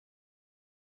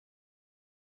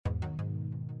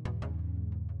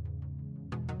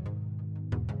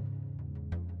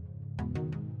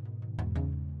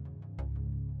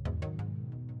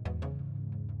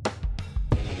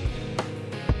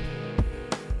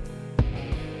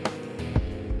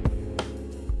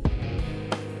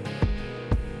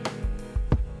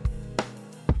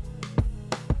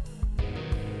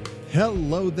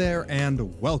Hello there,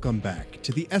 and welcome back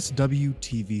to the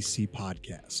SWTVC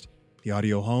podcast, the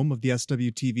audio home of the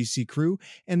SWTVC crew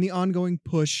and the ongoing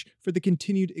push for the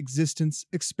continued existence,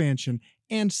 expansion,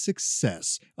 and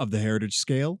success of the heritage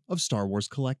scale of Star Wars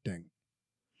collecting.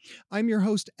 I'm your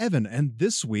host, Evan, and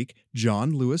this week,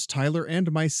 John, Lewis, Tyler,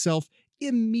 and myself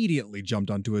immediately jumped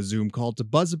onto a Zoom call to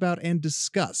buzz about and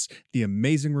discuss the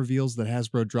amazing reveals that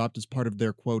Hasbro dropped as part of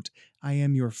their, quote, I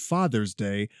Am Your Father's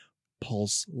Day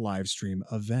Pulse livestream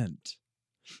event.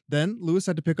 Then Lewis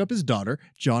had to pick up his daughter,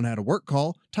 John had a work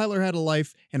call, Tyler had a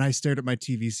life, and I stared at my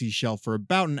TVC shelf for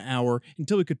about an hour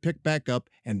until we could pick back up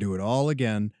and do it all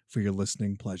again for your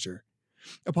listening pleasure.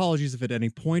 Apologies if at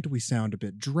any point we sound a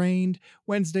bit drained.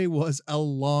 Wednesday was a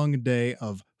long day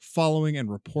of following and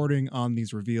reporting on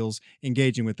these reveals,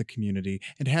 engaging with the community,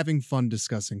 and having fun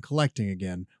discussing collecting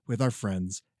again with our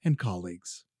friends and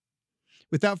colleagues.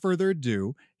 Without further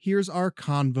ado, here's our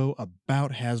convo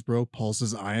about Hasbro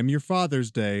Pulse's I Am Your Father's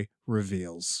Day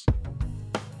reveals.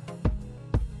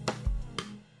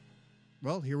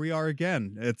 Well, here we are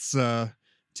again. It's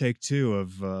take two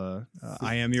of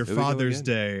I Am Your Father's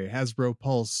Day, Hasbro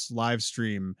Pulse live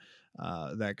stream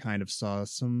that kind of saw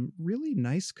some really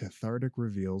nice cathartic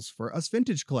reveals for us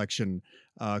vintage collection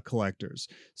collectors.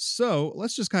 So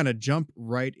let's just kind of jump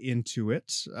right into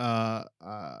it.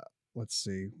 Let's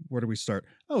see, where do we start?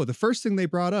 Oh, the first thing they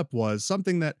brought up was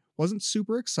something that wasn't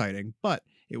super exciting, but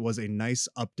it was a nice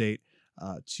update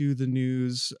to the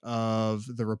news of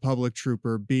the Republic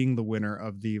Trooper being the winner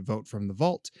of the Vote from the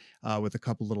Vault, with a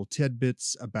couple little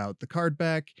tidbits about the card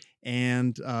back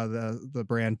and the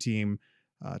brand team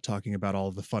talking about all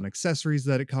of the fun accessories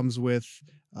that it comes with,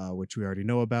 which we already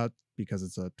know about because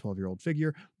it's a 12-year-old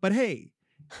figure. But hey,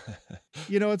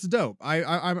 you know, it's dope.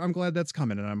 I'm glad that's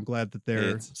coming, and I'm glad that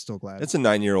they're still glad. It's a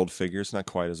 9-year-old figure. It's not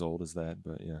quite as old as that,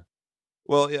 but yeah.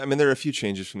 Well, yeah, I mean, there are a few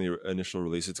changes from the initial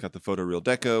release. It's got the photoreal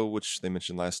deco, which they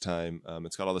mentioned last time.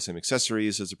 It's got all the same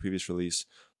accessories as the previous release.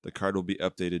 The card will be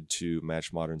updated to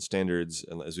match modern standards.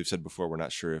 And as we've said before, we're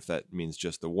not sure if that means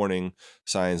just the warning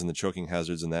signs and the choking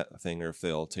hazards and that thing, or if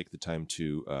they'll take the time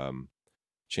to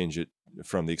change it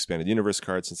from the Expanded Universe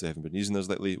card, since they haven't been using those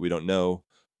lately. We don't know.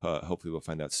 Hopefully we'll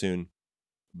find out soon.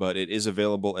 But it is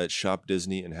available at Shop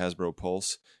Disney and Hasbro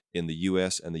Pulse in the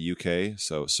US and the UK.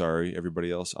 So sorry, everybody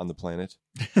else on the planet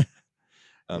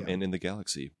and in the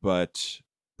galaxy. But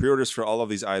pre-orders for all of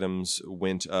these items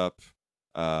went up,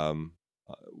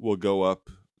 will go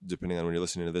up, depending on when you're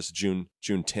listening to this, June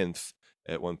 10th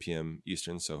at 1 p.m.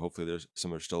 Eastern. So hopefully there's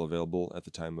some are still available at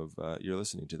the time of you're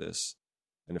listening to this.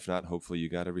 And if not, hopefully you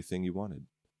got everything you wanted.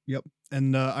 Yep.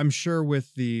 And I'm sure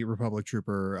with the Republic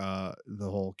Trooper, the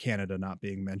whole Canada not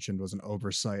being mentioned was an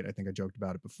oversight. I think I joked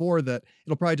about it before, that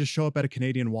it'll probably just show up at a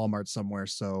Canadian Walmart somewhere.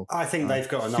 So I think they've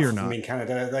got enough of them in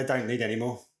Canada. They don't need any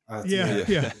more.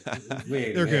 Yeah.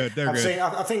 Really, they're good. They're good.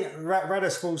 I think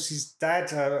Radis Force's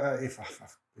dad, if I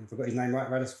forgot his name right,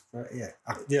 Radis,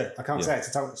 I can't say it.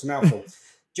 It's a mouthful.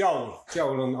 Joel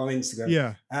on Instagram.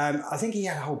 Yeah. I think he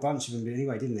had a whole bunch of them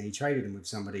anyway, didn't he? He traded them with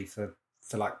somebody for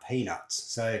like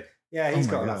peanuts. So yeah, he's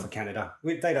got enough for Canada.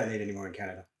 They don't need any more in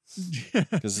Canada.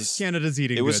 Canada's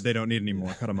eating good. They don't need any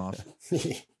more. Cut them off.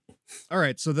 All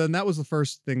right. So then that was the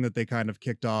first thing that they kind of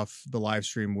kicked off the live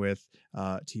stream with,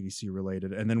 TVC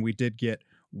related. And then we did get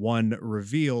one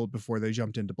reveal before they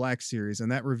jumped into Black Series.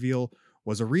 And that reveal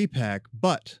was a repack,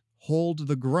 but hold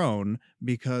the groan,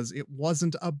 because it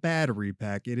wasn't a bad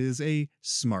repack. It is a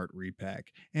smart repack.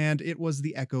 And it was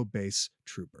the Echo Base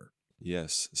Trooper.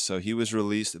 Yes, so he was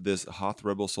released. This Hoth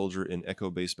Rebel Soldier in Echo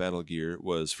Base Battle Gear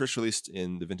was first released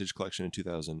in the Vintage Collection in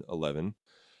 2011.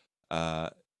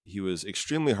 He was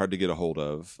extremely hard to get a hold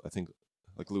of. I think,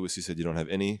 like Lewis, you said you don't have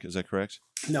any. Is that correct?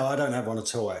 No, I don't have one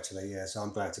at all, actually. Yeah, so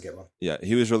I'm glad to get one. Yeah,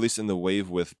 he was released in the wave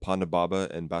with Ponda Baba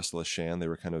and Bastila Shan. They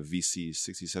were kind of VC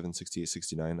 67, 68,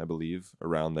 69, I believe,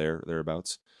 around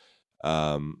thereabouts.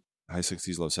 High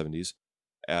 60s, low 70s.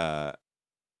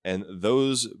 And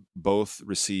those both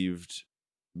received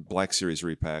Black Series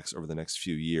repacks over the next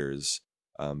few years.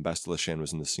 Bastila Shan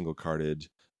was in the single-carded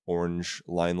orange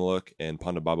line look, and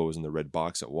Ponda Baba was in the red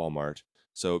box at Walmart.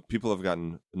 So people have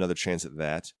gotten another chance at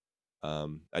that.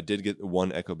 I did get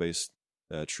one Echo Base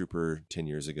Trooper 10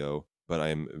 years ago, but I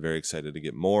am very excited to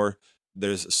get more.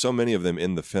 There's so many of them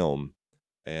in the film,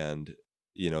 and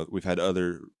we've had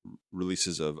other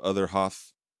releases of other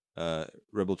Hoth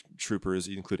Rebel Troopers,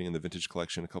 including in the Vintage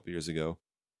Collection a couple years ago.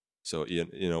 So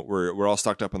we're all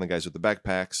stocked up on the guys with the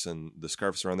backpacks and the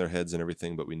scarves around their heads and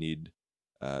everything, but we need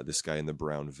this guy in the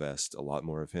brown vest, a lot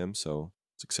more of him. So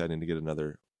it's exciting to get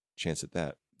another chance at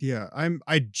that. Yeah,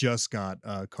 I just got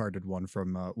a carded one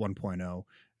from 1.0,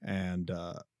 and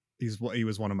he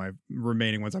was one of my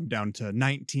remaining ones. I'm down to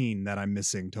 19 that I'm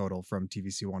missing total from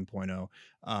TVC 1.0.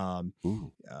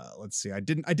 Let's see. I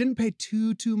didn't pay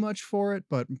too much for it,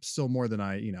 but still more than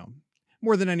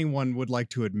more than anyone would like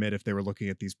to admit if they were looking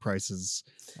at these prices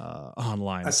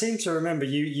online. I seem to remember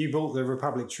you bought the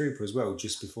Republic Trooper as well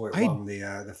just before it won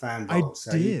the fan vault.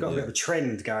 So did. You've got a bit of a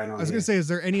trend going on. I was going to say, is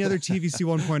there any other TVC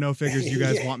 1.0 figures you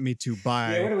guys want me to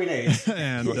buy? Yeah, what do we need?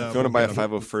 And if you want to buy a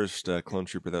 501st Clone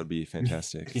Trooper, that would be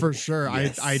fantastic. For sure.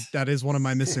 Yes. I that is one of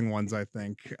my missing ones, I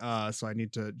think. So I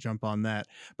need to jump on that.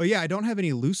 But yeah, I don't have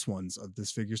any loose ones of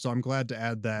this figure, so I'm glad to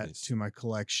add that to my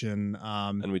collection.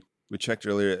 And we checked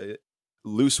earlier.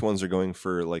 Loose ones are going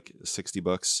for like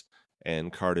 $60,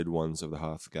 and carded ones of the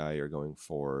Hoth guy are going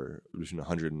for between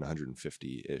 100 and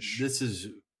 150 ish. This is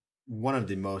one of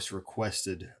the most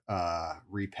requested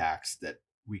repacks that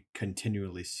we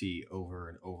continually see over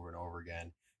and over and over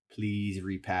again. Please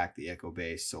repack the Echo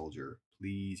Base Soldier.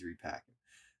 Please repack him.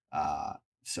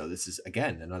 So this is,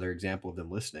 again, another example of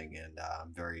them listening, and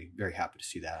I'm very, very happy to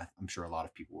see that. I'm sure a lot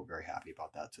of people were very happy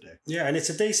about that today. Yeah, and it's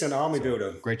a decent army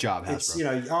builder. Great job,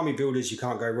 Hasbro. It's, army builders, you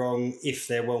can't go wrong if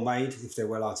they're well made, if they're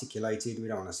well articulated. We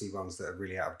don't want to see ones that are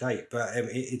really out of date, but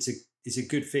it's a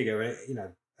good figure.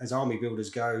 As army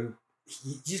builders go,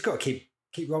 you just got to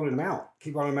keep rolling them out.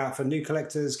 Keep rolling them out for new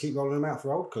collectors. Keep rolling them out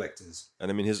for old collectors.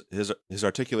 And I mean, his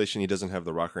articulation, he doesn't have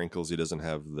the rocker ankles. He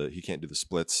can't do the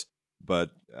splits.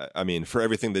 But I mean, for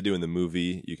everything they do in the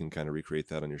movie, you can kind of recreate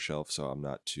that on your shelf. So I'm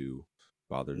not too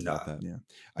bothered about that. Yeah,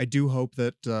 I do hope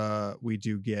that we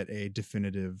do get a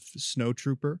definitive Snow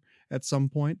Trooper at some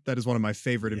point. That is one of my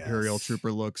favorite Imperial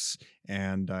Trooper looks,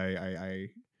 and I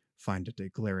find it a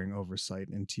glaring oversight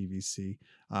in TVC.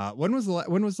 When was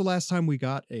the last time we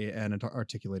got an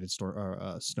articulated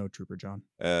Snow Trooper, John?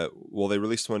 Well, they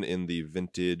released one in the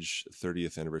vintage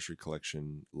 30th anniversary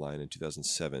collection line in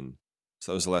 2007.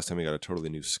 So that was the last time we got a totally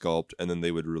new sculpt, and then they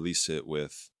would release it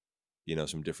with,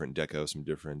 some different deco, some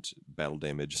different battle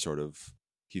damage. Sort of,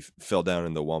 he fell down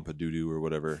in the Wampa Doo-Doo or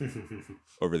whatever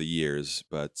over the years.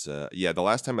 But the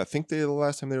last time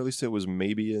they released it was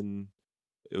maybe in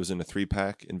a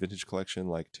 3-pack in vintage collection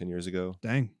like 10 years ago.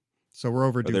 Dang. So we're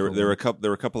overdue. There were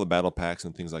a couple of battle packs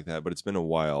and things like that, but it's been a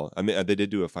while. I mean, they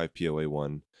did do a 5 POA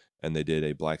one, and they did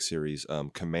a Black Series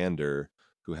Commander,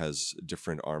 who has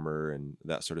different armor and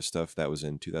that sort of stuff. That was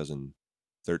in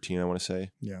 2013, I want to say.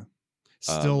 Yeah.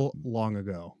 Still long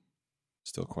ago.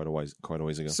 Still quite a ways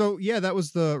ago. So yeah, that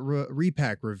was the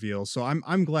repack reveal. So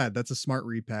I'm glad. That's a smart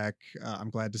repack.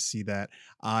 I'm glad to see that.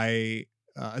 And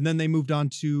then they moved on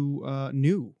to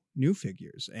new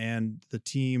figures, and the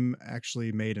team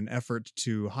actually made an effort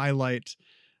to highlight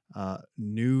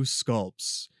new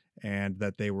sculpts, and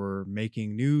that they were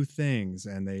making new things,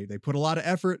 and they put a lot of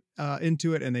effort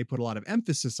into it, and they put a lot of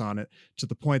emphasis on it, to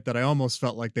the point that I almost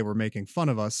felt like they were making fun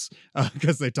of us,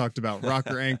 because they talked about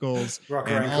rocker ankles,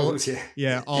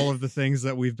 all of the things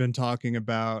that we've been talking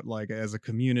about, like as a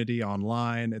community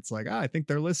online. It's like, I think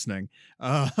they're listening.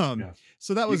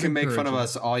 So that was, you can make fun of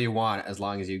us all you want, as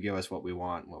long as you give us what we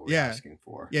want, what we're asking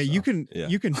for. Yeah, so.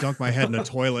 You can dunk my head in a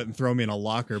toilet and throw me in a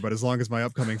locker, but as long as my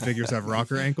upcoming figures have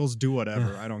rocker ankles, do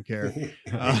whatever. I don't care.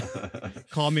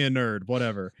 Call me a nerd,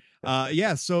 whatever.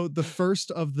 So the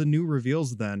first of the new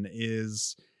reveals then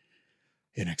is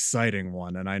an exciting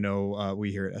one, and I know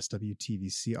we here at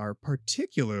SWTVC are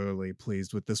particularly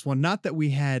pleased with this one. Not that we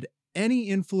had any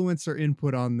influence or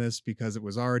input on this, because it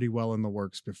was already well in the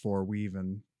works before we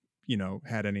even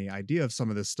had any idea of some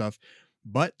of this stuff,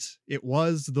 but it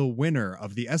was the winner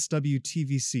of the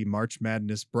SWTVC March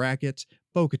Madness bracket.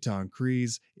 Bo-Katan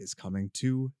Kryze is coming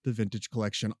to the vintage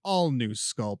collection. All new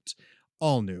sculpt,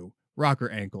 all new rocker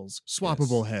ankles,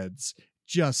 swappable heads.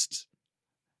 Just,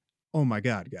 oh my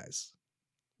God, guys.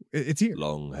 It's here.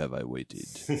 Long have I waited.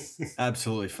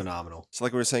 Absolutely phenomenal. So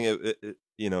like we were saying,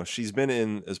 she's been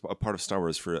in as a part of Star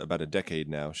Wars for about a decade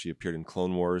now. She appeared in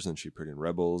Clone Wars, and she appeared in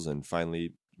Rebels, and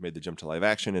finally made the jump to live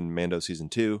action in Mando Season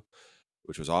 2,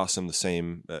 which was awesome. The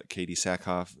same Katie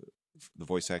Sackhoff, the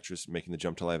voice actress, making the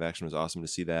jump to live action, was awesome to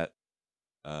see that.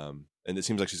 And it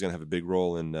seems like she's going to have a big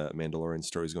role in Mandalorian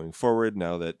stories going forward,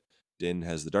 now that Din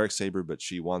has the Darksaber, but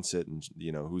she wants it, and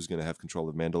who's going to have control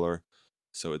of Mandalore.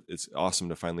 So it's awesome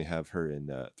to finally have her in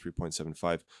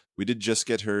 3.75. We did just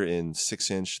get her in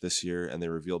 6-inch this year, and they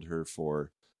revealed her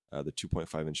for the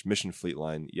 2.5-inch Mission Fleet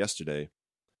line yesterday,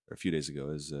 or a few days ago,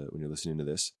 when you're listening to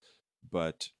this.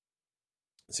 But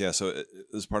so it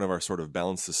was part of our sort of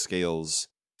balance the scales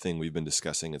thing we've been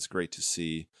discussing. It's great to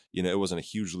see. It wasn't a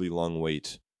hugely long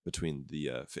wait between the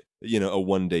a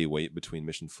 1 day wait between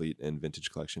Mission Fleet and Vintage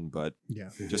Collection, but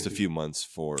just a few months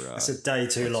for it's a day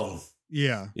too long.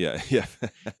 Yeah. Yeah.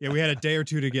 Yeah, we had a day or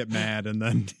two to get mad and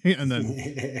then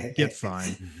get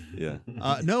fine. Yeah.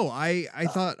 No, I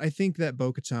think that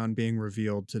Bo-Katan being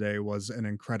revealed today was an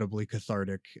incredibly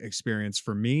cathartic experience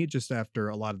for me, just after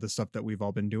a lot of the stuff that we've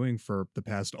all been doing for the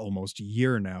past almost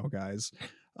year now, guys,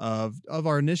 of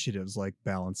our initiatives like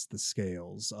Balance the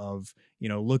Scales, of,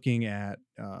 looking at,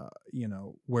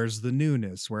 where's the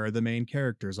newness, where are the main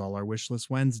characters, all our Wishlist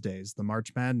Wednesdays, the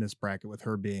March Madness bracket with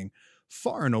her being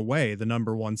far and away the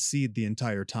number one seed the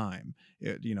entire time.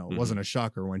 It wasn't a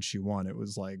shocker when she won. It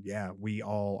was like, yeah, we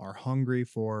all are hungry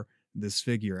for this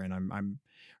figure, and I'm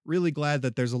really glad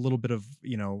that there's a little bit of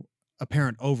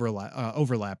apparent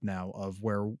overlap now of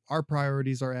where our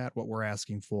priorities are at, what we're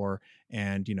asking for,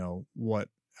 and what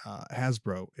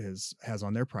Hasbro has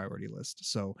on their priority list.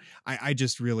 So I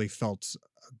just really felt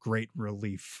a great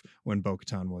relief when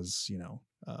Bo-Katan was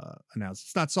announced.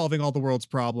 It's not solving all the world's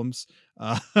problems,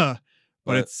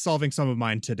 but it's solving some of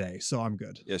mine today, so I'm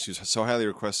good. Yeah, she was so highly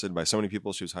requested by so many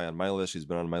people. She was high on my list. She's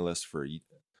been on my list for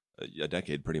a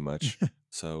decade, pretty much.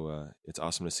 So it's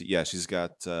awesome to see. Yeah, she's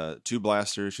got 2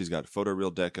 blasters. She's got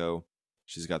photoreal deco.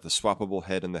 She's got the swappable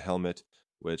head and the helmet,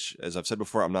 which, as I've said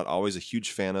before, I'm not always a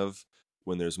huge fan of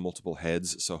when there's multiple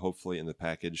heads. So hopefully in the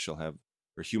package, she'll have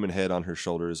her human head on her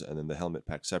shoulders and then the helmet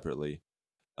packed separately.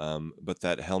 But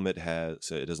that helmet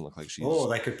so it doesn't look like she's... Oh,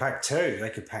 they could pack 2. They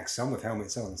could pack some with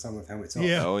helmets on, some with helmets off.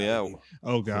 Yeah. Oh, yeah.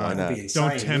 Oh, God. Insane,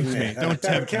 don't tempt me. Don't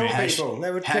tempt me.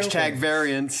 Hashtag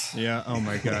variants. Yeah. Oh,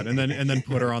 my God. And then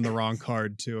put her on the wrong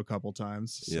card, too, a couple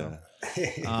times. So.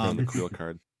 Yeah. On the Quill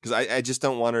card. Because I just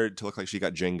don't want her to look like she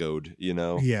got Jengo'd,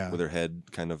 Yeah. with her head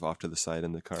kind of off to the side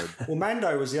in the card. Well,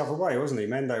 Mando was the other way, wasn't he?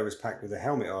 Mando was packed with a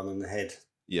helmet on and the head.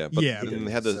 Yeah, but then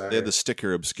they had the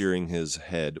sticker obscuring his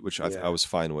head, which I was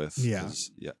fine with. Yeah.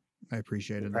 Yeah. I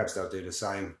appreciated it. Perhaps they'll do the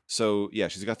same. So, yeah,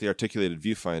 she's got the articulated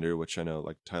viewfinder, which I know,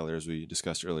 like Tyler, as we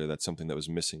discussed earlier, that's something that was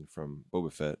missing from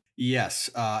Boba Fett.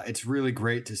 Yes, it's really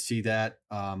great to see that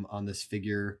on this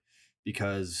figure,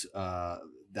 because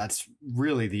that's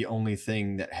really the only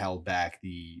thing that held back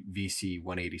the VC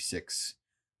 186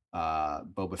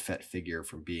 Boba Fett figure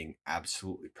from being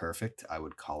absolutely perfect. I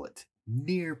would call it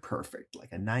near perfect,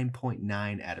 like a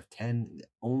 9.9 out of 10. The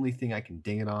only thing I can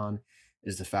ding it on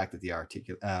is the fact that the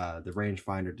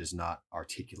rangefinder does not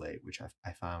articulate, which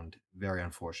I found very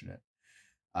unfortunate,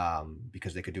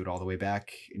 because they could do it all the way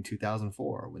back in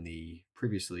 2004 when the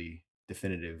previously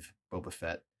definitive Boba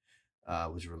Fett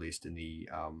was released in the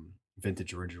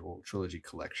Vintage Original Trilogy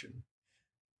collection.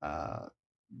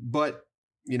 But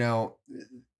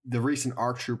the recent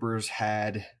ARC Troopers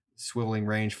had swiveling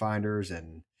rangefinders,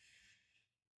 and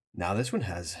now this one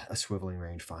has a swiveling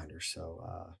rangefinder.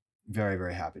 So very,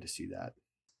 very happy to see that.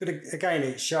 But again,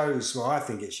 it shows, I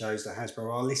think it shows that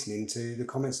Hasbro are listening to the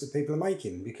comments that people are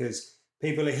making, because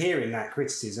people are hearing that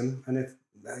criticism, and if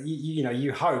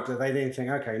you hope that they then think,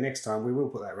 okay, next time we will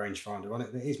put that rangefinder on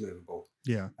it that is movable.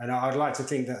 Yeah. And I'd like to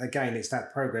think that, again, it's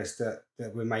that progress that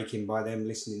we're making by them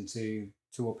listening to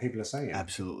what people are saying.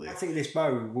 Absolutely. I think this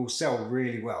bow will sell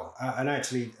really well. And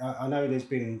actually, I know there's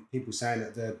been people saying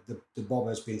that the Bob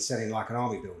has been selling like an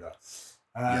army builder.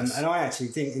 Yes. And I actually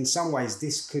think in some ways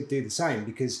this could do the same,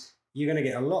 because you're going to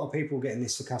get a lot of people getting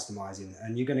this for customizing,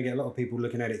 and you're going to get a lot of people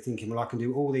looking at it thinking, well, I can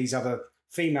do all these other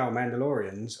female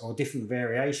Mandalorians or different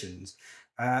variations.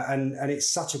 And it's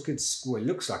such a good, it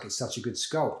looks like it's such a good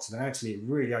sculpt that actually it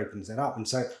really opens it up. And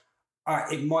so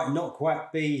it might not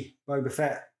quite be Boba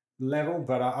Fett level,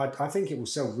 but I think it will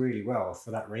sell really well for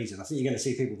that reason. I think you're going to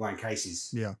see people buying cases.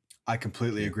 Yeah. I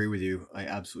completely agree with you. I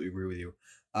absolutely agree with you.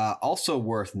 Also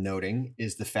worth noting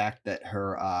is the fact that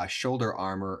her shoulder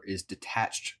armor is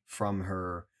detached from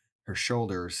her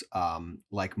shoulders,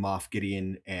 like Moff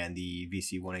Gideon and the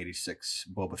VC 186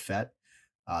 Boba Fett.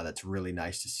 That's really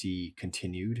nice to see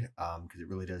continued, because it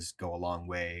really does go a long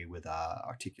way with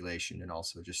articulation and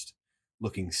also just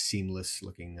looking seamless,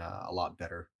 looking a lot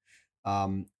better.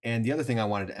 And the other thing I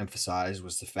wanted to emphasize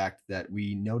was the fact that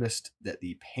we noticed that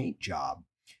the paint job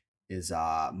is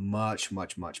much,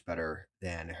 much, much better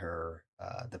than her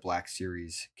the Black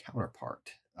Series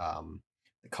counterpart.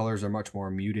 The colors are much more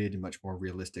muted, much more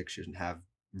realistic. She doesn't have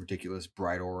ridiculous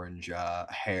bright orange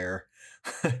hair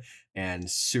and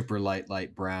super light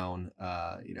brown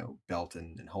belt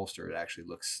and holster. It actually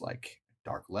looks like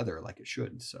dark leather, like it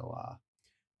should. So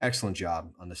excellent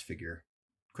job on this figure.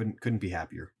 Couldn't be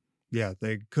happier. Yeah,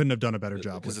 they couldn't have done a better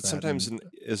job. Because with it's that. sometimes,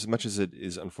 as much as it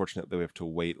is unfortunate that we have to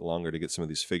wait longer to get some of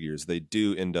these figures, they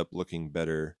do end up looking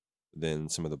better than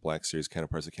some of the Black Series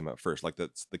counterparts that came out first. Like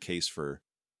that's the case for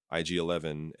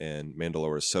IG-11 and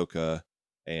Mandalore Ahsoka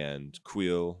and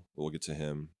Kuiil. We'll get to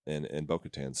him and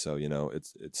Bo-Katan. So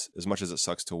it's as much as it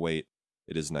sucks to wait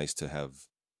it is nice to have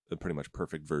a pretty much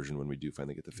perfect version when we do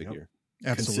finally get the figure.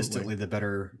 Absolutely. Consistently the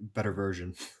better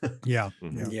version. Yeah.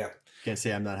 Mhm. Yeah. Can't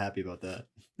say I'm not happy about that.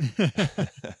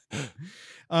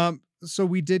 So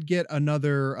we did get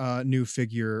another new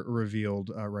figure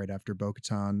revealed right after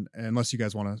Bo-Katan, unless you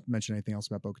guys want to mention anything else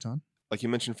about Bo-Katan. Like you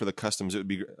mentioned for the customs,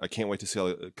 I can't wait to see all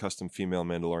the custom female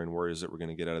Mandalorian warriors that we're going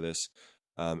to get out of this.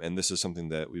 And this is something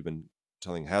that we've been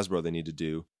telling Hasbro they need to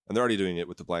do. And they're already doing it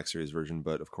with the Black Series version.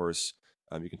 But of course,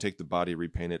 you can take the body,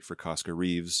 repaint it for Casca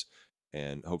Reeves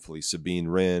and hopefully Sabine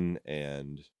Wren.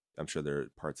 And I'm sure there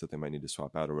are parts that they might need to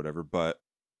swap out or whatever. But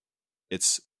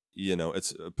it's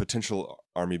a potential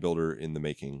army builder in the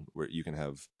making where you can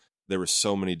have, there were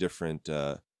so many different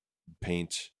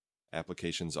paint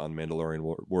applications on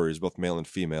Mandalorian warriors, both male and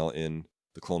female, in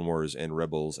the Clone Wars and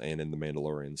Rebels and in the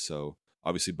Mandalorian. So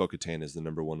obviously Bo-Katan is the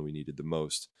number one we needed the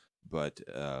most, but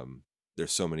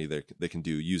there's so many that they can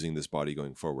do using this body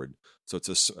going forward. So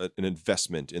it's an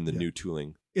investment in the new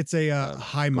tooling. It's a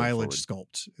high mileage forward.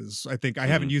 sculpt. I think I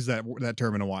haven't used that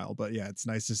term in a while, but yeah, it's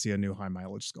nice to see a new high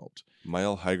mileage sculpt.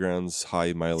 Mile High Ground's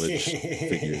high mileage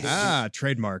figures.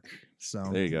 Trademark. So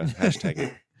There you go. Hashtag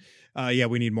it. Yeah,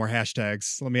 we need more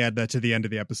hashtags. Let me add that to the end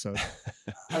of the episode.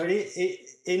 I mean,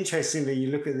 interestingly,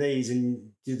 you look at these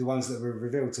and do the ones that were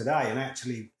revealed today, and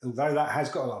actually, although that has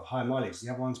got a lot of high mileage, the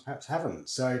other ones perhaps haven't.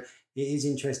 So it is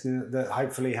interesting that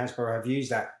hopefully Hasbro have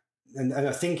used that and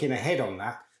are thinking ahead on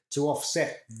that to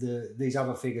offset these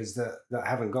other figures that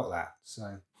haven't got that.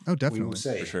 So Oh, definitely. we will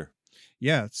see. For sure.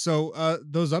 Yeah. So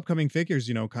those upcoming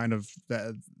figures, kind of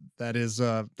that is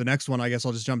the next one. I guess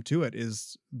I'll just jump to it.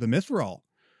 Is the Mythrol.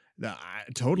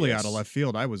 Totally out of Yes. left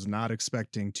field. I was not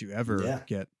expecting to ever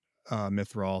get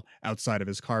Mythrol outside of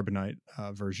his Carbonite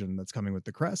version that's coming with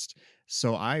the crest.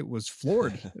 So I was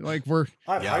floored. Like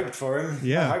I've hoped for him.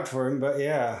 Yeah. I hoped for him, but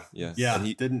yeah. Yeah. Yeah, And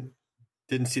he,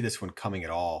 didn't see this one coming at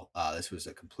all. This was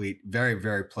a complete, very,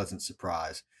 very pleasant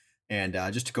surprise. And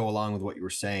just to go along with what you were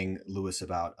saying, Lewis,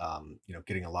 about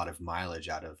getting a lot of mileage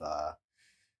out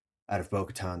of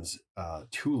Bo-Katan's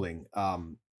tooling.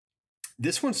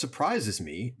 This one surprises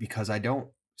me because I don't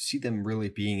see them really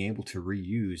being able to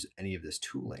reuse any of this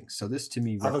tooling. So this to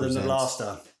me Other than the represents-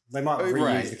 blaster, they might reuse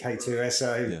Right. the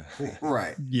K2SO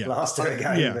right? yeah. blaster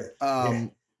again. Yeah.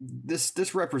 But,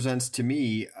 This represents to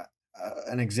me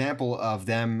an example of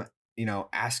them,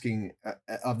 asking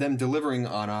of them delivering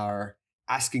on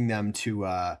asking them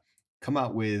to come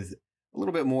out with a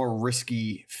little bit more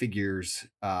risky figures,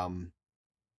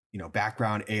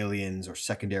 background aliens or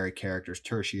secondary characters,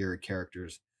 tertiary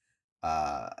characters.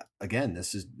 Again,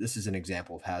 this is an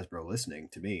example of Hasbro listening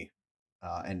to me,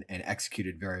 and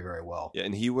executed very, very well. Yeah,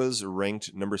 and he was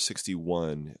ranked number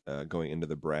 61 going into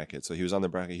the bracket. So he was on the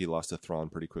bracket. He lost to Thrawn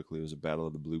pretty quickly. It was a battle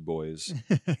of the Blue Boys.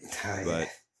 But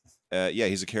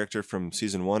he's a character from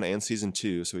season 1 and season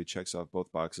 2, so he checks off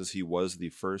both boxes. He was the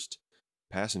first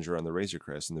passenger on the Razor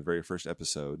Crest in the very first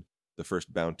episode, the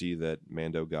first bounty that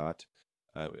Mando got.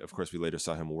 Of course, we later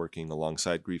saw him working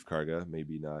alongside Greef Karga.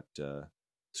 Maybe not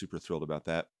super thrilled about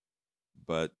that,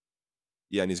 but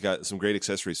yeah, and he's got some great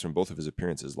accessories from both of his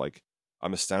appearances. Like,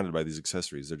 I'm astounded by these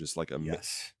accessories. They're just like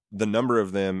Yes. the number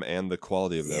of them and the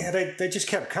quality of them. Yeah, they just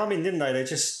kept coming, didn't they? They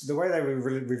just, the way they were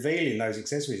revealing those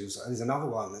accessories was, there's another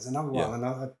one, and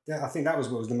I think that was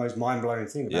what was the most mind-blowing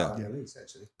thing about that release,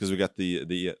 actually. Because we got the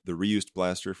reused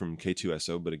blaster from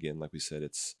K2SO, but again, like we said,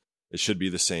 it should be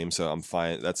the same, so I'm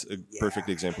fine. That's a perfect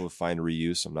example of fine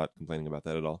reuse. I'm not complaining about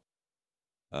that at all.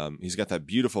 He's got that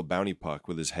beautiful bounty puck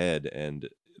with his head and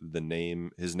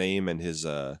his name and his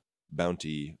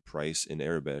bounty price in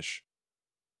Arabish,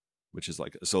 which is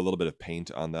like, so a little bit of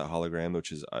paint on that hologram,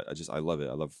 which is, I love it.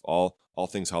 I love all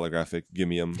things holographic. Give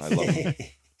me them. I love them.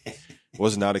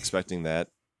 Was not expecting that.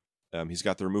 He's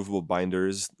got the removable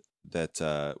binders that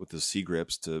with the C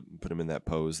grips to put him in that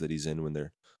pose that he's in when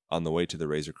they're on the way to the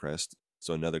Razor Crest.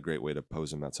 So another great way to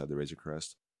pose him outside the Razor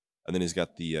Crest. And then he's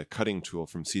got the cutting tool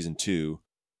from season 2.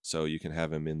 So you can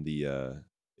have him in the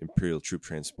Imperial troop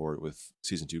transport with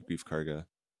season 2 Greef Karga.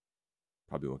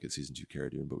 Probably won't get season 2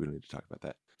 Cara Dune, but we don't need to talk about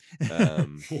that.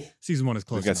 Season 1 is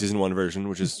close We've got enough. season 1 version,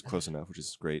 which is close enough, which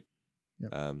is great.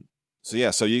 Yep.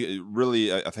 So you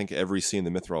really, I think every scene the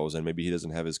Mythrol was in, maybe he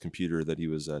doesn't have his computer that he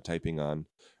was typing on,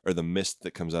 or the mist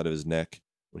that comes out of his neck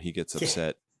when he gets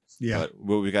upset. Yeah.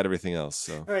 But we got everything else.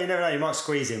 So Well, you never know, you might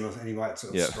squeeze him and he might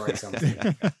sort of spray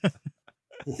something.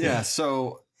 Yeah.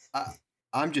 So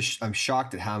I'm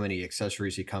shocked at how many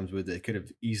accessories he comes with. They could have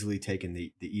easily taken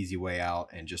the easy way out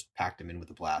and just packed him in with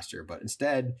the blaster, but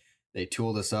instead they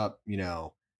tooled us up.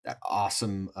 That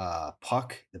awesome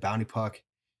puck, the bounty puck,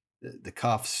 the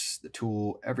cuffs, the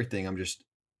tool, everything.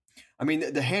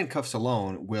 The handcuffs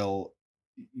alone will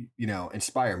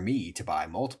inspire me to buy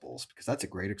multiples, because that's a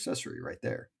great accessory right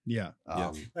there. Yeah.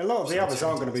 A lot of the others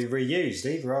aren't going to be reused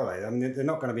either, are they? I mean, they're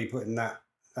not going to be putting that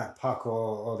puck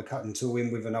or the cutting tool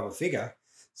in with another figure.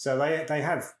 So they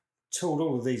have tooled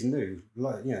all of these new,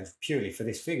 purely for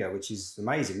this figure, which is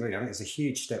amazing, really. I think it's a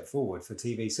huge step forward for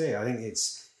TVC. I think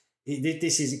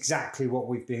this is exactly what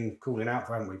we've been calling out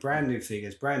for, haven't we? Brand new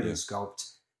figures, brand new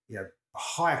sculpt,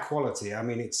 high quality. I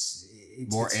mean, it's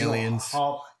more aliens.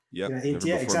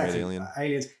 Exactly.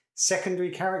 Aliens.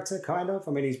 Secondary character, kind of.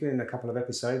 I mean, he's been in a couple of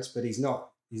episodes, but he's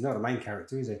not a main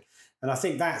character, is he? And I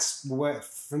think that's where,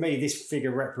 for me, this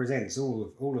figure represents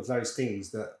all of those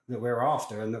things that we're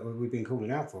after and that we've been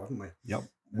calling out for, haven't we? Yep.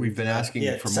 We've been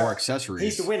asking for more accessories.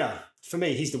 He's the winner. For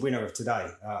me, he's the winner of today.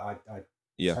 I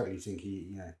totally think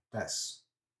that's...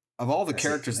 Of all the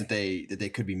characters that they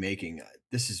could be making,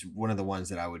 this is one of the ones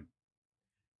that I would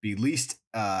be least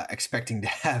expecting to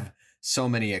have so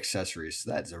many accessories. So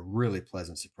that's a really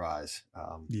pleasant surprise.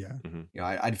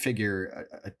 I'd figure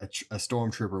a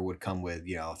stormtrooper would come with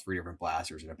 3 different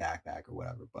blasters and a backpack or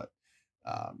whatever, but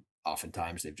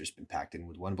oftentimes they've just been packed in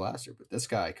with one blaster. But this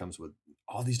guy comes with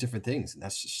all these different things, and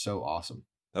that's just so awesome.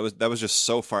 That was just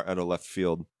so far out of left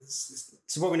field.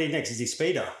 So what we need next is his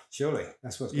speeder. Surely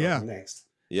that's what's going on next.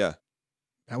 Yeah,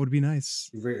 that would be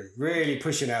nice. Really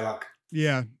pushing our luck.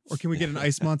 Yeah, or can we get an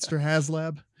Ice Monster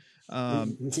HasLab?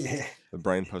 The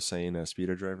Brian Posehn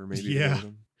speeder driver, maybe. Yeah.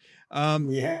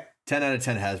 10 out of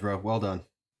 10 Hasbro. Well done.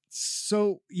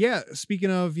 So yeah,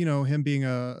 speaking of him being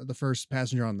the first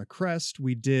passenger on the Crest,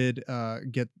 we did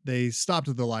they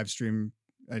stopped the live stream.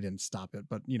 I didn't stop it,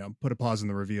 but put a pause in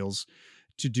the reveals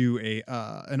to do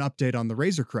an update on the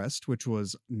Razor Crest, which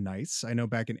was nice. I know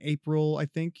back in April, I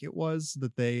think it was,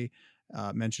 that they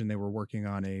mentioned they were working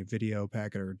on a video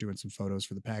packet or doing some photos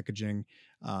for the packaging.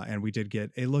 And we did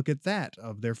get a look at that,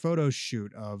 of their photo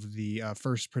shoot of the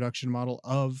first production model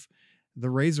of the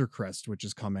Razor Crest, which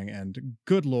is coming. And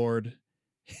good Lord,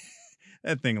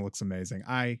 that thing looks amazing.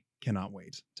 I cannot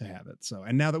wait to have it. So,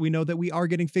 and now that we know that we are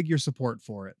getting figure support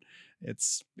for it,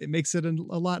 it makes it a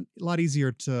lot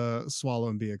easier to swallow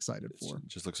and be excited for. It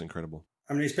just looks incredible.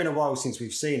 I mean, it's been a while since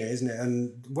we've seen it, isn't it?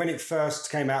 And when it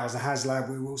first came out as a HasLab,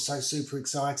 we were all so super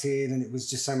excited, and it was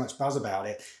just so much buzz about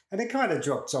it. And it kind of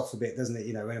drops off a bit, doesn't it?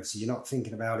 When obviously you're not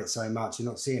thinking about it so much, you're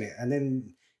not seeing it. And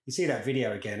then you see that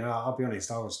video again, and I'll be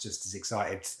honest, I was just as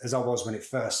excited as I was when they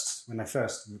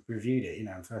first reviewed it,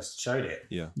 and first showed it.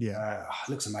 Yeah. Yeah. It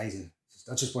looks amazing.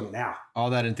 I just want it now. All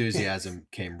that enthusiasm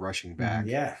came rushing back.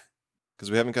 Yeah. Because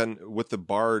we haven't gotten, with the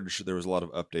barge, there was a lot of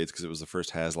updates because it was the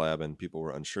first HasLab and people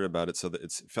were unsure about it. So that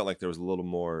it felt like there was a little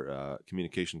more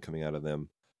communication coming out of them.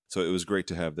 So it was great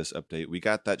to have this update. We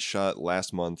got that shot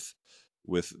last month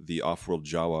with the Off-World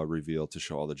Jawa reveal to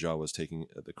show all the Jawas taking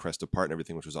the crest apart and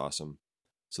everything, which was awesome.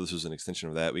 So this was an extension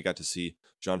of that. We got to see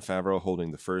Jon Favreau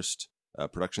holding the first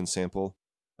production sample.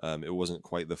 It wasn't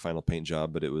quite the final paint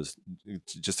job, but it was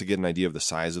just to get an idea of the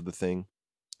size of the thing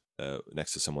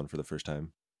next to someone for the first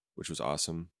time, which was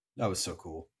awesome. That was so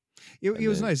cool. It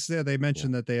was nice. Yeah, they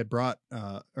mentioned that they had brought,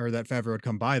 or that Favreau had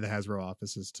come by the Hasbro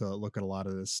offices to look at a lot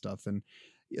of this stuff. And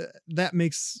that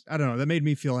makes, I don't know, that made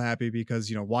me feel happy because,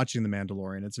 watching The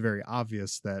Mandalorian, it's very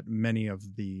obvious that many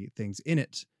of the things in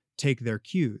it take their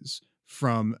cues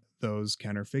from those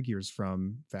Kenner figures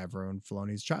from Favreau and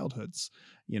Filoni's childhoods.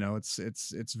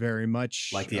 It's very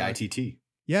much like the ITT.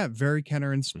 Yeah, very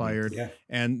Kenner inspired. Yeah.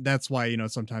 And that's why,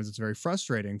 sometimes it's very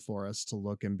frustrating for us to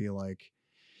look and be like,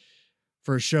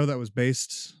 for a show that was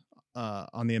based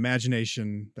on the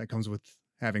imagination that comes with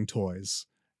having toys,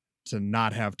 to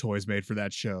not have toys made for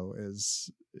that show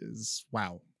is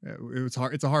wow. It was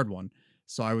hard. It's a hard one.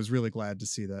 So I was really glad to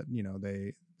see that,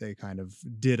 they kind of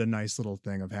did a nice little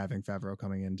thing of having Favreau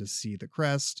coming in to see the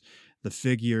crest, the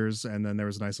figures, and then there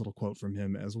was a nice little quote from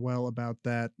him as well about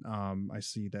that. I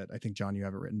see that. I think, John, you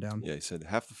have it written down. Yeah, he said,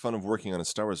 half the fun of working on a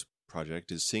Star Wars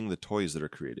project is seeing the toys that are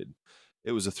created.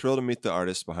 It was a thrill to meet the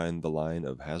artist behind the line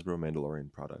of Hasbro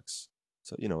Mandalorian products.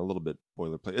 So, a little bit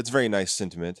boilerplate. It's very nice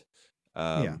sentiment.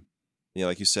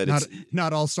 Like you said,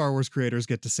 not all Star Wars creators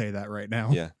get to say that right now.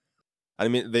 Yeah. I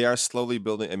mean, they are slowly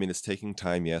building. I mean, it's taking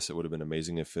time. Yes, it would have been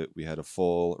amazing if we had a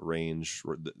full range.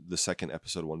 The second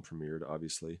episode 1 premiered,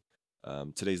 obviously.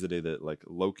 Today's the day that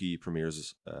Loki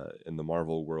premieres in the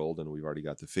Marvel world, and we've already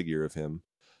got the figure of him.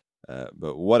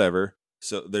 But whatever.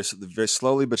 So they're very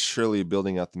slowly but surely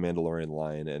building out the Mandalorian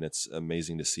line, and it's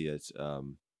amazing to see it.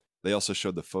 They also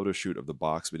showed the photo shoot of the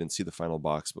box. We didn't see the final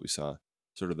box, but we saw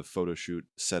sort of the photo shoot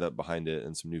set up behind it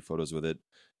and some new photos with it.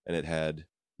 And it had,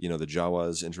 the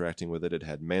Jawas interacting with it. It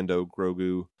had Mando,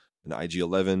 Grogu, an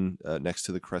IG-11 next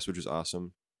to the crest, which was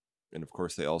awesome. And of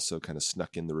course, they also kind of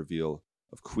snuck in the reveal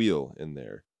of Queel in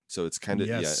there. So it's kind of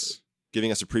Yes.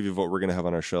 giving us a preview of what we're going to have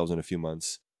on our shelves in a few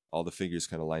months. All the figures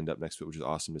kind of lined up next to it, which is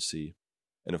awesome to see.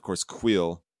 And of course,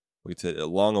 Queel, we get a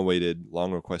long-awaited,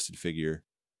 long-requested figure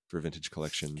for Vintage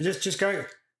Collection. Just go.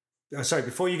 Sorry,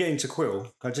 before you get into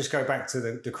Quill, I'll just go back to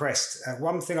the crest.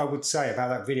 One thing I would say about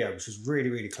that video, which was really,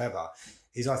 really clever,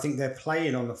 is I think they're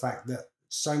playing on the fact that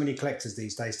so many collectors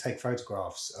these days take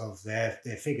photographs of their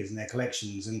figures and their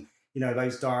collections and,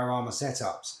 those diorama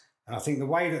setups. And I think the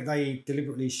way that they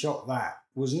deliberately shot that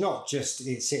was not just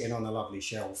it sitting on a lovely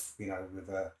shelf,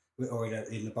 or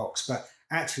in the box, but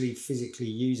actually physically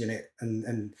using it.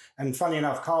 And funny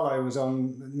enough, Carlo was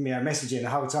on messaging the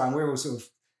whole time. We were all sort of,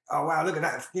 oh, wow, look at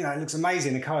that. It looks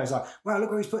amazing. And Carlo's like, wow, look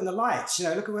where he's putting the lights.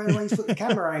 Look at where he's put the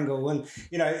camera angle. And,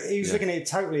 he was looking at it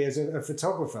totally as a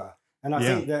photographer. And I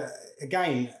think that,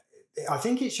 again, I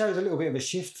think it shows a little bit of a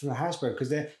shift from Hasbro because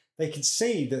they can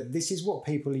see that this is what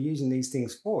people are using these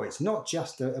things for. It's not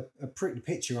just a pretty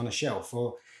picture on a shelf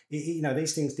or,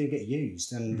 these things do get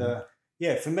used. And,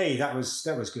 for me, that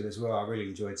was good as well. I really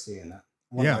enjoyed seeing that.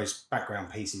 One of those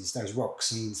background pieces, those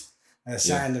rocks and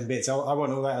sand and bits. I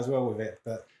want all that as well with it.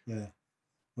 But, what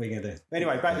are you going to do?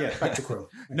 Anyway, back to Quill.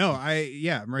 No,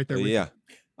 I'm right there with you.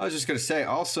 I was just going to say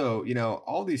also,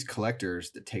 all these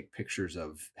collectors that take pictures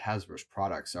of Hasbro's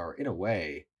products are in a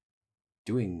way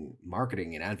doing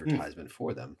marketing and advertisement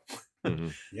for them. Mm-hmm.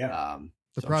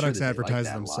 The products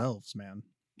advertise themselves, man.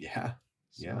 Yeah.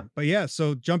 So, but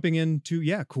so jumping into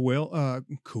Quill.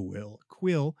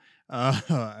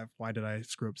 Why did I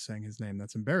screw up saying his name?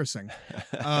 That's embarrassing.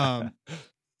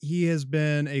 He has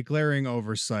been a glaring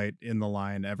oversight in the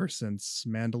line ever since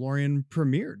Mandalorian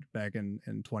premiered back in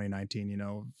 2019.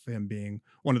 Him being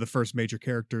one of the first major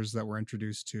characters that we're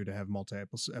introduced to have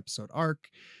multi-episode arc,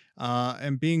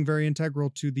 and being very integral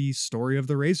to the story of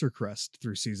the Razor Crest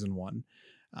through season 1.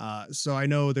 So I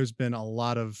know there's been a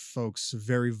lot of folks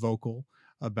very vocal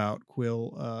about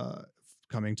Quill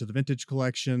coming to the Vintage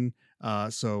Collection.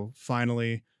 So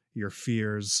finally, your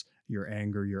fears, your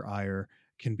anger, your ire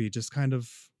can be just kind of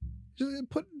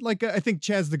put, like, I think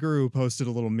Chaz the Guru posted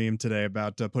a little meme today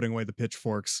about putting away the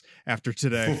pitchforks after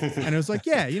today. And it was like,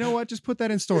 you know what? Just put that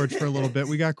in storage for a little bit.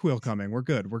 We got Quill coming. We're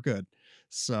good.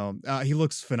 So he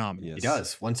looks phenomenal. Yes. He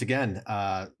does. Once again,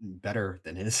 better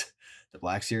than the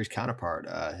Black Series counterpart.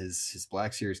 His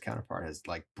Black Series counterpart has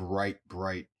like bright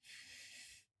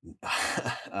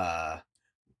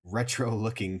retro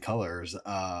looking colors.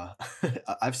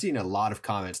 I've seen a lot of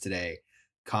comments today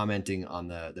commenting on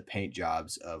the paint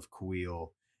jobs of Kuiil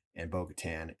and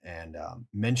Bo-Katan and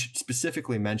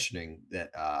specifically mentioning that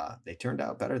they turned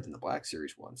out better than the Black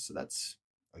Series ones. So that's,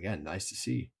 again, nice to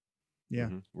see. Yeah.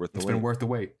 Mm-hmm. It's been worth the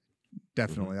wait.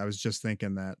 Definitely. I was just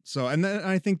thinking that. So, and then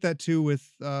I think that too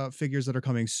with figures that are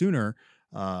coming sooner,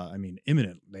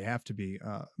 imminent, they have to be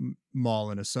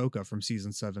Maul and Ahsoka from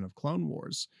season 7 of Clone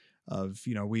Wars.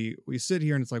 We sit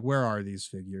here and it's like, where are these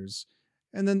figures?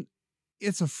 And then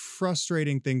it's a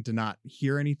frustrating thing to not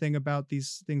hear anything about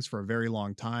these things for a very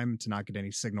long time, to not get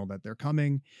any signal that they're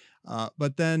coming.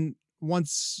 But then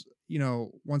once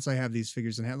I have these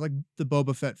figures in hand, like the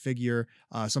Boba Fett figure,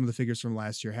 some of the figures from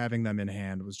last year, having them in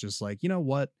hand was just like, you know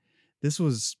what? This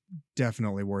was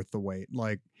definitely worth the wait.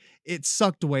 Like, it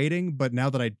sucked waiting, but now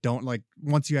that I don't, like,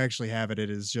 once you actually have it, it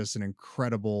is just an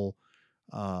incredible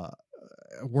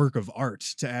work of art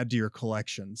to add to your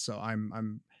collection. So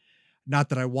I'm not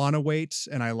that I want to wait,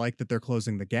 and I like that they're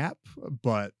closing the gap,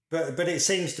 but it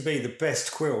seems to be the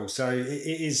best Quill. So it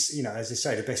is, as they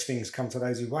say, the best things come to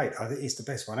those who wait. I think it's the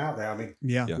best one out there. I mean,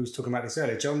 we was talking about this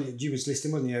earlier. John, you was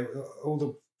listing, wasn't you? All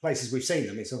the places we've seen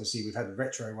them. It's obviously we've had the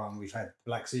retro one, we've had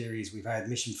Black Series, we've had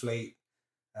Mission Fleet,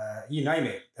 you name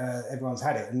it. Everyone's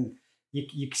had it, and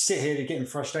you sit here, you're getting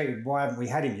frustrated. Why haven't we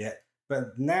had him yet?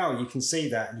 But now you can see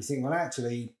that, and you think, well,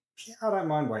 actually, I don't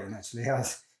mind waiting. Actually,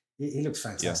 he looks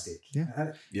fantastic.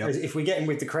 Yeah. If we get him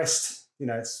with the crest,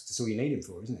 that's all you need him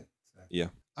for, isn't it? So. Yeah.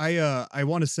 I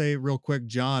want to say real quick,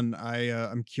 John,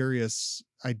 I'm curious.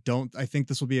 I think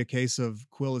this will be a case of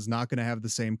Quill is not going to have the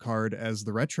same card as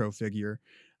the retro figure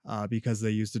because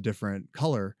they used a different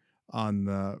color on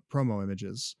the promo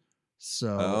images.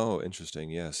 So interesting.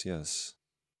 Yes.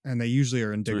 And they usually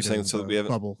are indicative of we have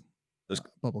bubble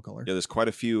color. Yeah, there's quite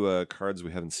a few cards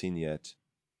we haven't seen yet.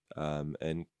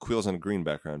 And Quill's on a green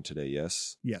background today,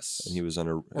 yes? Yes. And he was on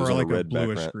a bluish red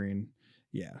background. Green.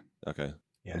 Yeah. Okay.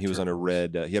 Yeah, and he was on a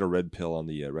red, he had a red pill on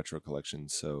the retro collection,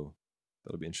 so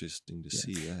that'll be interesting to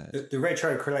see that. The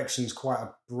retro collection's quite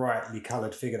a brightly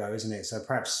coloured figure though, isn't it? So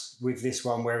perhaps with this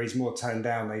one where he's more toned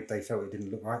down, they felt it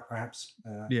didn't look right, perhaps.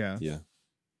 Yeah,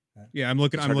 I'm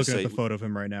looking at the photo of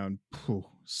him right now, and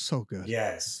So good.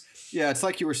 Yes. Yeah, it's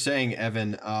like you were saying,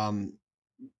 Evan.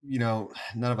 You know,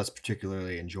 none of us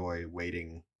particularly enjoy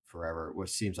waiting forever, what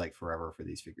seems like forever for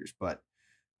these figures, but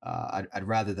I'd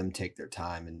rather them take their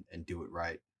time and do it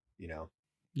right, you know.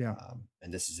 Yeah.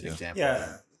 And this is an Yeah. example of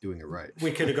them doing it right.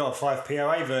 We could have got a 5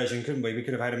 POA version, couldn't we? We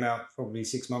could have had them out probably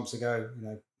 6 months ago, you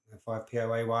know, a 5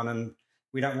 POA one, and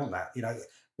we don't want that. You know,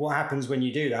 what happens when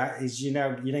you do that is, you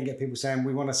know, you don't get people saying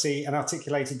we want to see an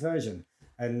articulated version.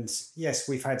 And yes,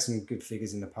 we've had some good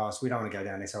figures in the past. We don't want to go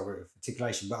down this whole route of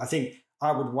articulation, but I think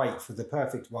I would wait for the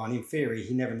perfect one. In theory,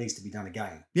 he never needs to be done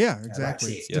again. Yeah,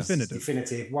 exactly. That's It's it. definitive.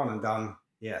 Definitive, one and done.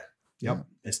 Yeah. Yep,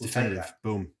 it's We'll take definitive. that.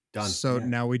 Boom, done. So Yeah.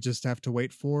 now we just have to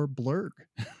wait for Blurg.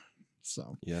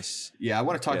 So Yes. Yeah, I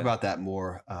want to talk Yeah. about that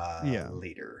more Yeah.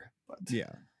 later. But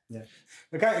yeah.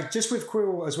 Okay, just with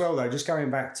Quill as well, though, just going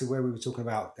back to where we were talking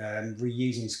about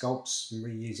reusing sculpts and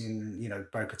reusing, you know,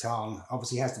 Bo-Katan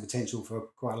obviously has the potential for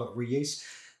quite a lot of reuse.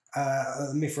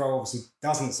 Mithril obviously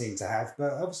doesn't seem to have,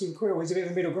 but obviously Quill is a bit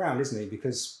of a middle ground, isn't he?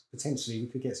 Because potentially we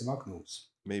could get some Ugnaughts.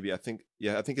 Maybe I think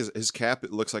his cap,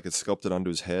 it looks like it's sculpted onto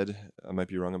his head. I might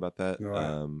be wrong about that.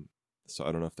 Right. So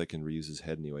I don't know if they can reuse his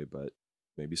head anyway, but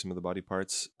maybe some of the body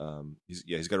parts.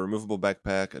 He's got a removable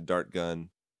backpack, a dart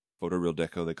gun, photoreal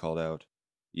deco they called out.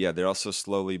 Yeah, they're also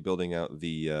slowly building out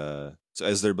the so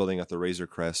as they're building out the Razor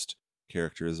Crest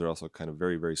characters, they're also kind of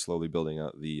very, very slowly building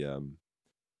out the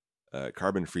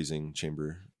carbon freezing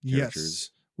chamber characters. Yes.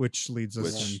 Which leads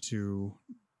us Which- into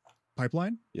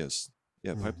Pipeline? Yes.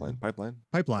 Yeah, Mhm. pipeline.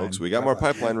 Pipeline. Folks, we got more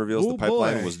pipeline reveals. Oh, The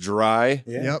pipeline boy. was dry,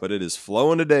 Yeah. Yep. but it is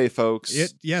flowing today, folks.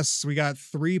 Yes, we got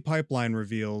 3 pipeline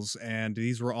reveals, and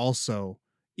these were also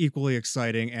equally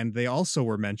exciting, and they also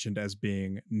were mentioned as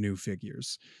being new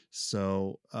figures.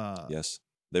 So Yes,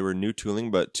 they were new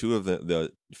tooling, but 2 of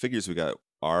the figures we got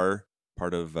are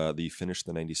part of the Finish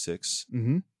the 96.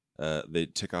 mhm. They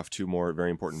tick off 2 more very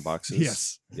important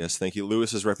boxes. Yes. Thank you.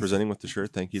 Lewis is representing with the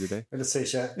shirt. Thank you today. With a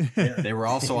t-shirt. Yeah. they were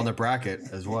also on the bracket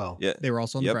as well. Yeah, They were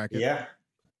also on the Yep. bracket. Yeah.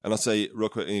 and I'll say real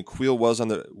quick, Queel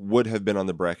would have been on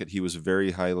the bracket. He was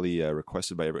very highly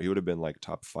requested by everybody. He would have been like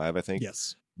top 5, I think.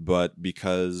 Yes. But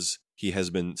because he has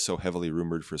been so heavily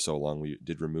rumored for so long, we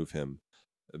did remove him.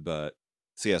 But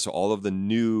so all of the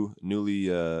newly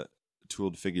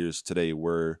tooled figures today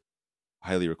were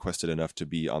highly requested enough to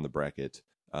be on the bracket.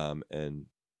 And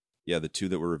yeah, the 2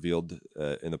 that were revealed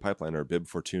in the pipeline are Bib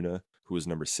Fortuna, who was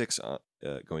number 6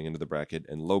 going into the bracket,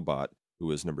 and Lobot, who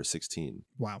was number 16.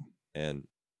 Wow. And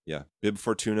yeah, Bib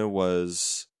Fortuna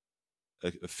was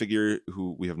a figure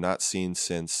who we have not seen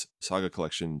since Saga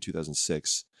Collection in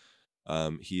 2006.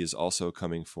 He is also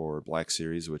coming for Black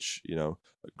Series, which, you know,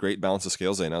 a great balance of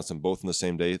scales. They announced them both on the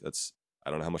same day. I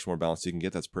don't know how much more balance you can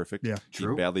get. That's perfect. Yeah, He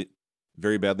true.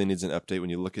 Very badly needs an update. When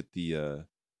you look at the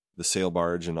sail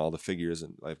barge and all the figures,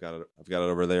 and I've got it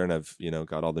over there, and I've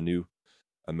got all the new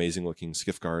amazing looking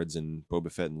skiff guards and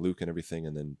Boba Fett and Luke and everything,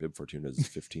 and then Bib Fortuna is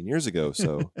 15 years ago.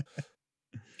 So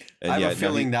and I have yeah, a now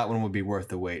feeling that one would be worth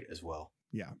the wait as well.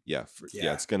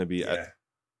 it's going to be. Yeah.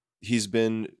 He's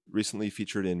been recently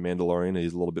featured in Mandalorian.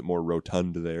 He's a little bit more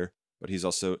rotund there, but he's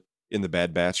also in the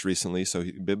Bad Batch recently. So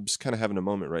Bib's kind of having a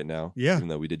moment right now. Yeah. Even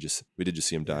though we did just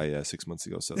see him die 6 months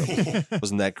ago, so that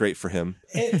wasn't that great for him.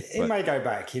 It But- may go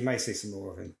back. He may see some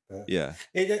more of him. But Yeah.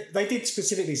 they did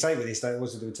specifically say with this that it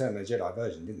was the Return of the Jedi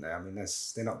version, didn't they? I mean,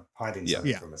 they're not hiding Yeah.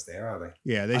 something Yeah. from us there, are they?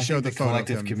 Yeah, they I showed think the photo of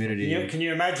collective him. community. Can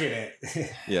you imagine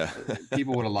it? Yeah.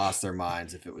 People would have lost their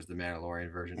minds if it was the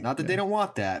Mandalorian version. Not that they don't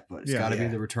want that, but it's Yeah. got to Yeah.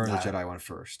 be the Return of the No. Jedi one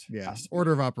first. Yeah, Has to be.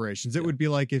 order of operations. It Yeah. would be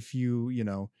like if you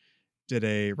did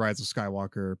a Rise of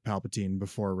Skywalker Palpatine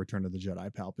before Return of the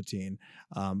Jedi Palpatine.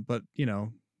 But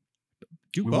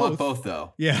do We both. want both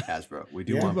though. Yeah. Hasbro. We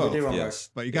do Yeah, want we both. do want Yes.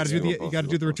 But you got to Yes, do we the want you got to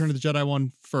both, do we the want Return of the Jedi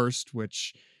one first,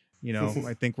 which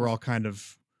I think we're all kind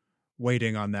of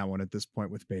waiting on that one at this point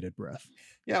with bated breath.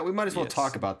 Yeah, we might as well Yes.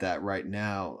 talk about that right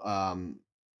now.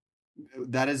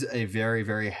 That is a very,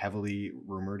 very heavily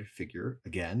rumored figure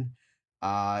again.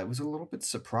 It was a little bit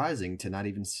surprising to not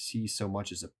even see so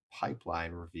much as a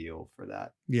pipeline reveal for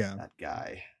that Yeah.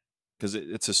 guy. Because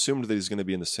it's assumed that he's going to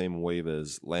be in the same wave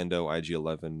as Lando,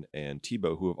 IG-11, and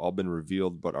Tebow, who have all been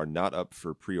revealed but are not up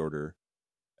for pre-order.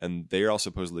 And they are all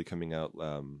supposedly coming out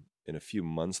in a few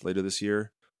months later this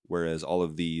year, whereas all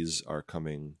of these are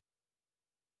coming,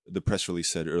 the press release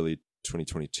said early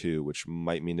 2022, which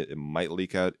might mean it might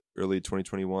leak out early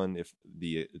 2021 if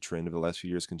the trend of the last few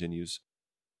years continues.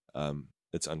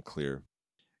 It's unclear.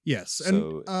 Yes.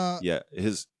 So, And Yeah,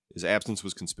 his absence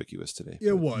was conspicuous today. it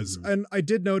but- was. Mhm. And I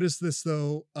did notice this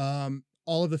though.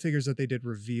 All of the figures that they did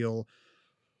reveal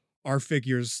are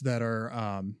figures that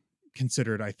are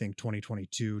considered, I think,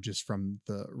 2022 just from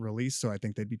the release. So I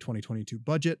think they'd be 2022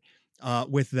 budget.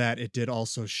 With that, it did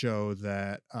also show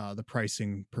that the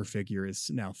pricing per figure is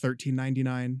now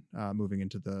 $13.99 moving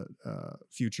into the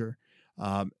future.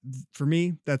 For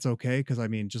me, that's okay, because I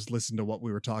mean, just listen to what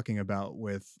we were talking about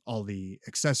with all the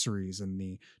accessories and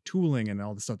the tooling and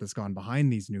all the stuff that's gone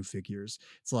behind these new figures.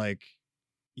 It's like,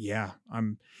 yeah,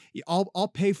 I'll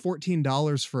pay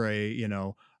 $14 for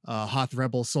a Hoth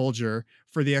Rebel soldier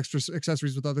for the extra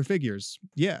accessories with other figures.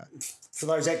 Yeah, for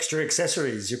those extra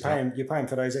accessories, you're paying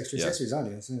for those extra accessories, aren't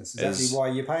you? That's exactly why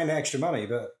you're paying the extra money.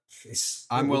 But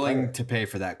I'm willing to pay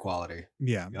for that quality.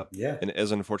 Yeah, yep. Yeah. And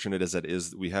as unfortunate as that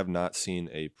is, we have not seen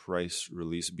a price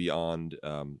release beyond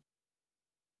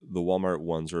the Walmart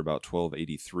ones were about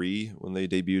 $12.83 when they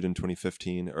debuted in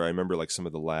 2015. Or I remember like some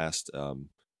of the last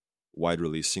wide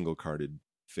release single carded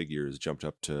figures jumped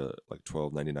up to like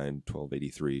 $12.99,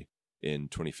 $12.83 in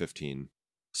 2015.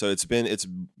 So it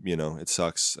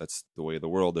sucks. That's the way of the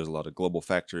world. There's a lot of global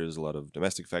factors, a lot of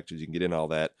domestic factors. You can get in all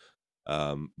that.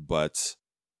 But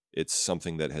it's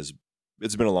something that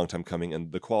it's been a long time coming,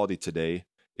 and the quality today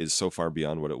is so far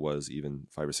beyond what it was even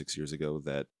 5 or 6 years ago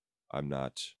that I'm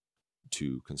not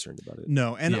too concerned about it.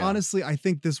 No, and honestly, I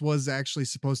think this was actually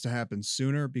supposed to happen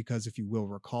sooner, because if you will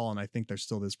recall, and I think there's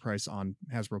still this price on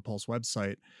Hasbro Pulse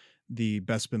website, the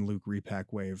Bespin Luke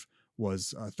repack wave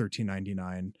was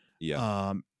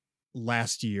 $13.99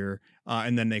 last year,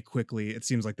 and then it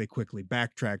seems like they quickly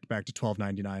backtracked back to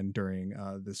 $12.99 during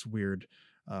this weird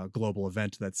global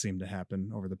event that seemed to happen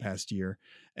over the past year.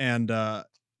 And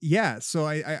so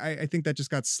I think that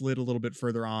just got slid a little bit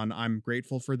further on. I'm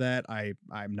grateful for that.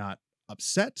 I'm not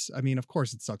upset. I mean, of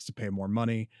course it sucks to pay more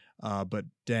money, but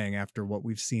dang, after what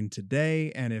we've seen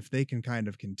today, and if they can kind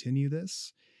of continue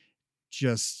this,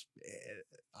 just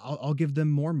I'll give them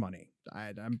more money.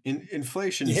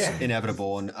 Inflation's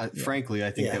inevitable, and frankly,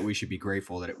 I think that we should be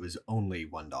grateful that it was only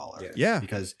 $1. Yeah,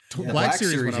 because Black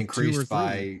Series increased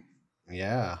by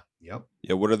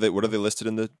What are they listed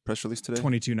in the press release today?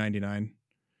 $22.99.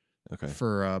 Okay,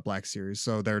 for Black Series.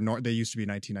 So they used to be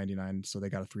 $19.99, so they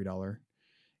got a $3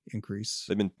 increase.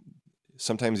 They've been.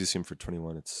 Sometimes you see them for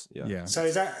 21. It's So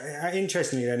is that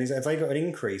interestingly then? Have they got an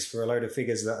increase for a load of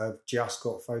figures that have just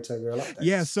got photo real updates?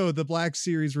 Yeah. So the Black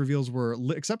Series reveals were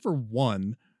except for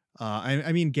one.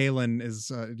 I mean, Galen is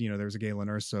there was a Galen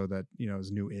Urso that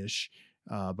is new-ish.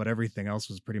 But everything else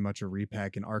was pretty much a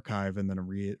repack and archive, and then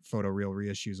a photo real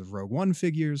reissues of Rogue One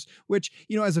figures, which,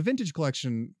 as a vintage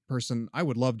collection person, I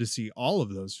would love to see all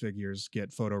of those figures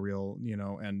get photo real,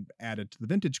 and added to the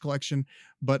vintage collection.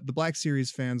 But the Black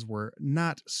Series fans were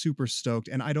not super stoked,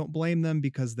 and I don't blame them,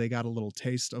 because they got a little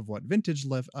taste of what vintage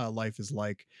life is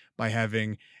like by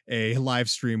having a live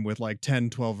stream with like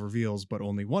 10, 12 reveals, but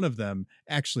only one of them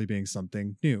actually being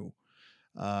something new.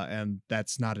 And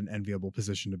that's not an enviable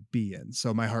position to be in.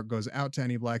 So my heart goes out to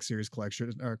any Black Series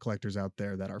collectors out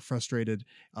there that are frustrated.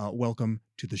 Welcome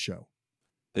to the show.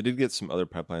 They did get some other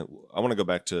pipeline. I want to go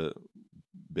back to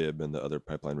Bib and the other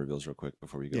pipeline reveals real quick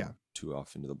before we go too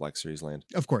off into the Black Series land.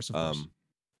 Of course.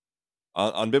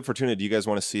 On Bib Fortuna, do you guys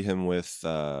want to see him with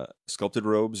sculpted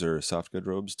robes or soft good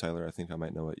robes? Tyler, I think I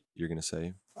might know what you're going to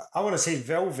say. I want to see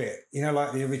velvet,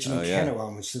 like the original Kenner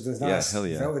one, which is nice. Yeah, hell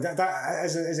yeah. Velvet. That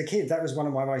as a kid, that was one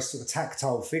of my most sort of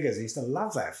tactile figures. I used to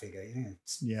love that figure.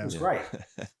 It was great.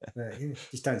 But you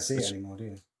just don't see it anymore, do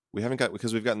you? We haven't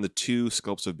because we've gotten the two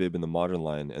sculpts of Bib in the modern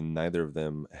line, and neither of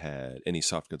them had any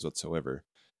soft goods whatsoever.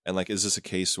 And is this a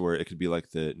case where it could be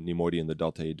like the Neimoidian and the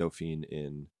Dalte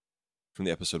Dauphine from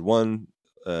the episode 1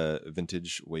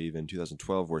 vintage wave in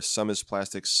 2012, where some is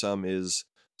plastic, some is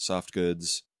soft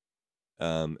goods.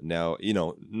 Now,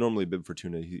 normally Bib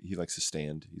Fortuna, he likes to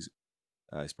stand. He's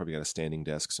probably got a standing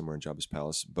desk somewhere in Jabba's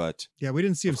palace, but we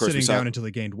didn't see him sitting down until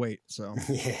he gained weight. So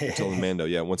until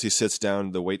Mando, once he sits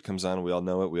down, the weight comes on. We all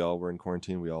know it. We all were in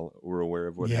quarantine. We all were aware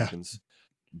of what happens.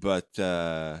 But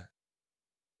some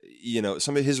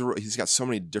of he's got so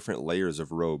many different layers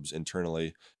of robes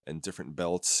internally and different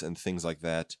belts and things like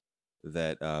that.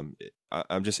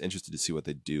 I'm just interested to see what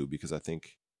they do, because I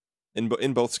think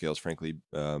in both scales, frankly,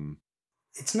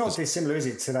 it's not dissimilar, is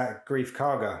it, to that Grief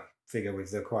Karga figure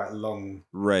with the quite long,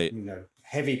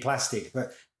 heavy plastic.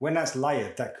 But when that's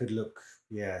layered, that could look,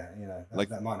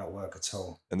 that might not work at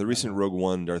all. And the recent Rogue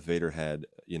One Darth Vader had,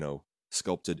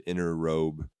 sculpted inner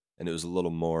robe, and it was a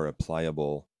little more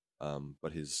pliable,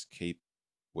 but his cape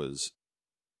was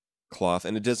cloth,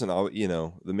 and it doesn't always,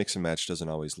 the mix and match doesn't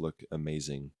always look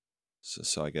amazing.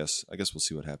 So I guess we'll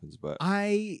see what happens. But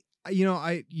me,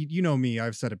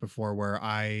 I've said it before, where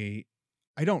I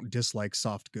don't dislike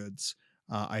soft goods.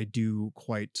 I do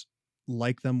quite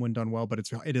like them when done well, but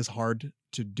it is hard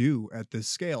to do at this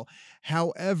scale.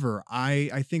 However,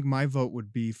 I think my vote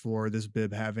would be for this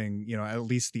bib having, at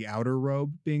least the outer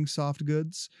robe being soft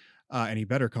goods. And he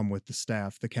better come with the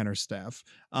staff, the Kenner staff.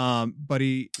 But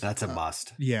that's a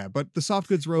must. Yeah, but the soft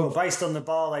goods robe. Well, based on the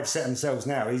bar they've set themselves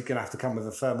now, he's going to have to come with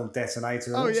a thermal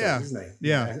detonator. Oh, yeah. Isn't he?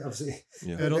 Yeah. Obviously.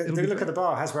 Yeah. Look at the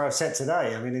bar Hasbro have set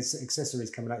today. I mean, it's accessories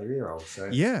coming out your ear hole. So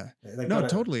yeah.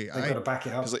 Totally. They've got to back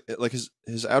it up. Like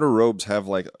his outer robes have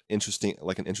an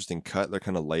interesting cut. They're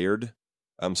kind of layered.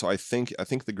 So I think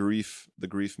the grief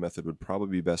method would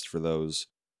probably be best for those.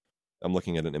 I'm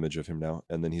looking at an image of him now,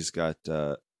 and then he's got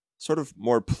sort of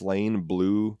more plain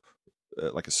blue,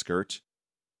 like a skirt,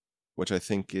 which I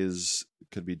think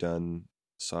could be done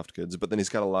soft goods. But then he's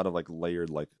got a lot of like layered,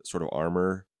 like sort of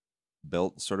armor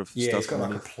belt sort of stuff. Yeah, he's got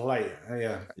underneath. like a plate.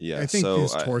 Yeah, I think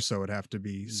his torso would have to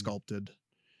be sculpted.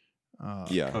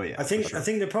 Yeah. Oh yeah. I think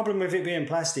the problem with it being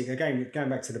plastic, again, going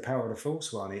back to the Power of the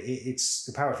Force one, it's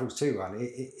the Power of the Force 2 one.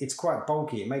 It's quite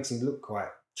bulky. It makes him look quite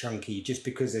chunky just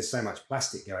because there's so much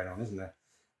plastic going on, isn't there?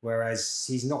 Whereas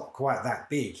he's not quite that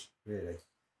big, really.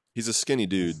 He's a skinny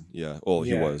dude. Yeah. Well,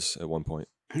 he was at one point.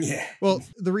 Yeah. Well,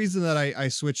 the reason that I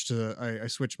switched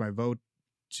my vote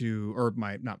to, or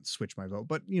not switch my vote,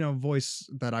 but voice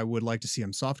that I would like to see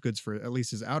him soft goods for at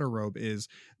least his outer robe is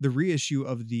the reissue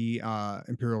of the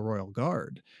Imperial Royal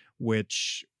Guard,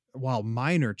 which, while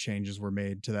minor changes were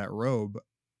made to that robe,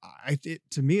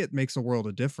 to me it makes a world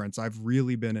of difference. I've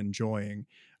really been enjoying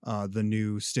the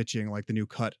new stitching, like the new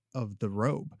cut of the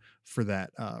robe for that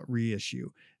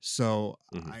reissue. So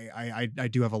I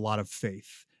do have a lot of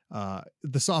faith.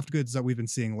 The soft goods that we've been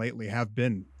seeing lately have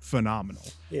been phenomenal.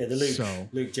 Yeah, the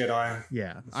Luke Jedi.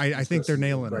 Yeah, I think they're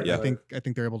nailing it. Yeah. I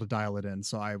think they're able to dial it in.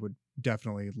 So I would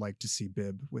definitely like to see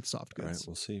Bib with soft goods.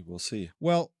 All right, we'll see.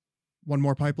 Well, one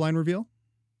more pipeline reveal.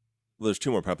 Well, there's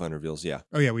 2 more pipeline reveals. Yeah.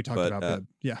 Oh yeah, we talked about Bib.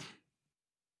 Yeah.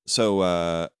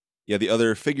 So the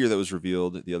other figure that was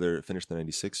revealed, the other finished the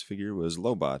 96 figure was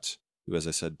Lobot, who, as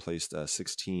I said, placed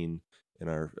 16 in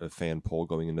our fan poll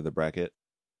going into the bracket.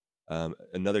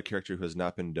 Another character who has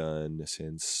not been done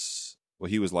since,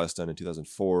 he was last done in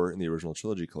 2004 in the original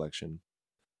trilogy collection.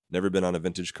 Never been on a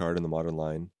vintage card in the modern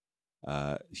line.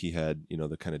 He had,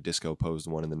 the kind of disco posed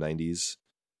one in the 90s.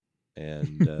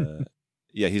 And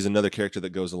he's another character that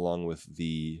goes along with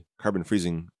the Carbon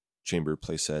Freezing Chamber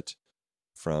playset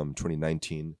from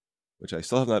 2019, which I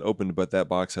still have not opened, but that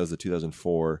box has the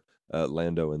 2004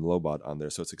 Lando and Lobot on there.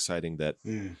 So it's exciting that,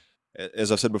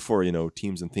 as I've said before,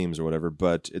 teams and themes or whatever,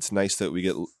 but it's nice that we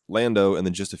get Lando and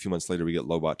then just a few months later we get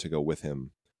Lobot to go with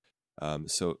him.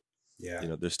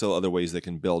 There's still other ways they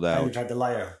can build out. And we've had the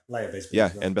Leia Bespin. Yeah,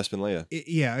 and Bespin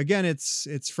Leia. Again,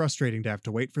 it's frustrating to have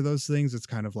to wait for those things. It's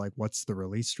kind of like, what's the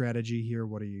release strategy here?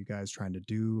 What are you guys trying to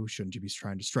do? Shouldn't you be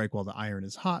trying to strike while the iron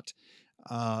is hot?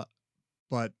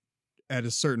 But at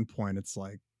a certain point, it's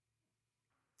like,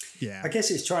 yeah. I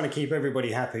guess it's trying to keep everybody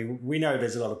happy. We know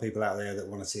there's a lot of people out there that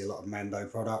want to see a lot of Mando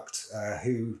product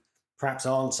who perhaps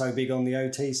aren't so big on the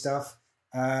OT stuff.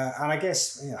 And I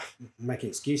guess, making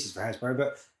excuses for Hasbro,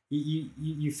 but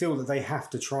you feel that they have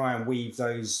to try and weave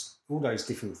all those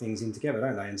different things in together,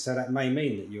 don't they? And so that may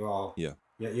mean that you're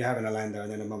having a Lando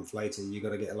and then a month later you've got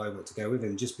to get a Lobot to go with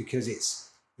him, just because it's,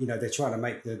 they're trying to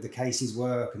make the cases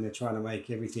work and they're trying to make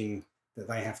everything that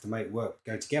they have to make work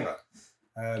go together.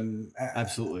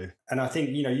 Absolutely. And I think,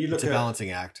 you look it's a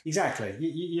balancing act. Exactly.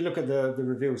 You look at the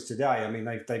reveals today. I mean,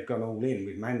 they've gone all in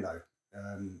with Mando,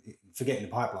 forgetting the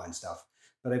pipeline stuff.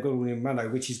 But they've gone all in with Mando,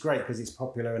 which is great because it's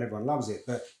popular and everyone loves it.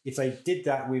 But if they did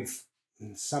that with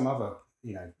some other,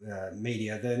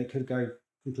 media, then it could go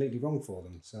completely wrong for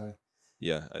them. So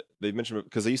yeah, they mentioned,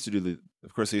 because they used to do the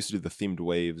themed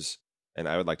waves. And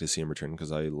I would like to see him return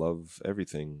because I love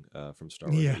everything from Star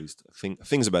Wars. Yeah. At least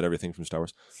things about everything from Star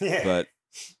Wars. yeah. But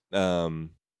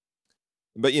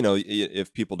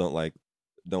if people don't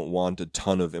want a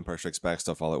ton of Empire Strikes Back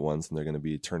stuff all at once, then they're going to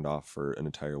be turned off for an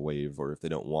entire wave. Or if they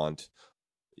don't want,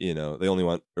 they only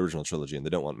want original trilogy and they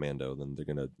don't want Mando, then they're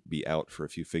going to be out for a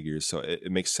few figures. So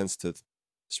it makes sense to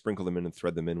sprinkle them in and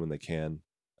thread them in when they can.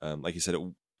 Like you said, it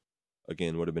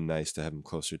again would have been nice to have them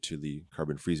closer to the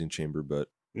Carbon Freezing Chamber, but.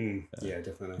 Yeah,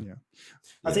 definitely. Yeah.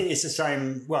 I think it's the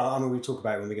same. Well, I mean, we talk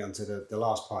about it when we get into the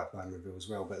last pipeline reveal as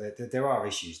well, but there are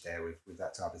issues there with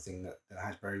that type of thing that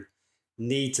Hasbro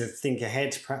need to think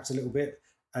ahead perhaps a little bit.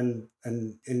 And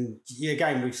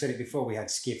again, we've said it before, we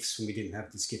had skiffs when we didn't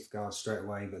have the skiff guards straight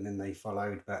away, but then they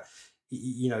followed. But,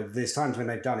 there's times when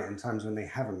they've done it and times when they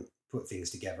haven't put things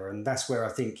together. And that's where I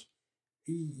think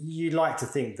you like to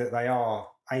think that they are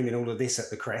aiming all of this at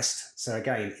the crest. So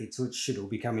again, it should all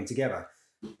be coming together.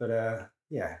 But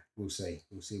yeah, we'll see.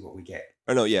 We'll see what we get.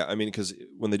 I know, yeah. I mean, because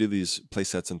when they do these play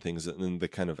sets and things, and then they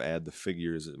kind of add the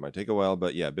figures, it might take a while.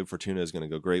 But yeah, Bib Fortuna is going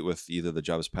to go great with either the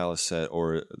Jabba's Palace set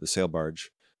or the Sail Barge.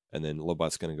 And then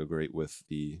Lobot's going to go great with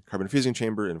the Carbon Fusing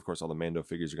Chamber. And of course, all the Mando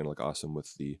figures are going to look awesome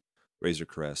with the Razor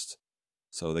Crest.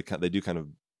 So they do kind of,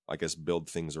 I guess, build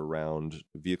things around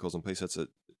vehicles and play sets.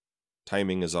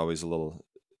 Timing is always a little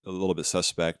bit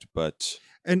suspect, but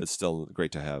it's still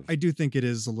great to have. I do think it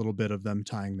is a little bit of them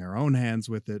tying their own hands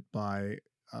with it by,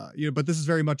 but this is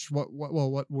very much what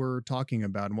we're talking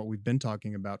about and what we've been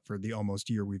talking about for the almost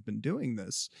year we've been doing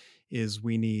this is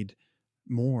we need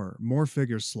more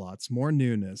figure slots, more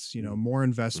newness, more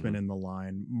investment in the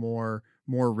line, more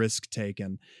risk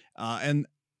taken. And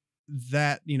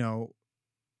that,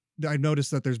 I've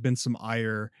noticed that there's been some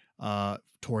ire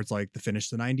towards like the Finish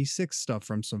the 96 stuff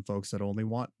from some folks that only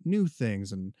want new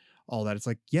things and all that. It's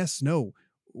like, yes, no,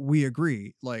 we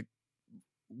agree. Like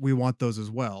we want those as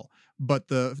well. But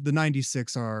the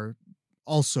 96 are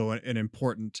also an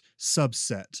important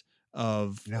subset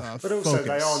of but also focus.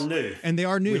 They are new. And they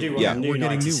are new. We do want we're getting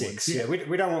 96. new ones. Yeah,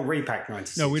 we don't want repack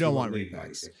 96. No, we don't want new repacks.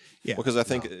 96. Yeah. Well, because I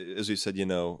think, as you said,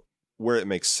 where it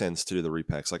makes sense to do the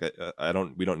repacks, like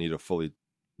we don't need a fully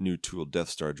new tooled Death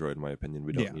Star droid, in my opinion.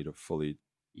 We don't need a fully.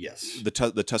 Yes. The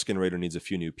Tusken Raider needs a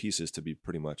few new pieces to be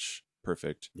pretty much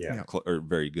perfect. Yeah. Or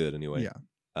very good anyway. Yeah.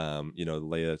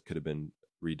 Leia could have been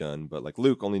redone, but like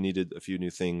Luke only needed a few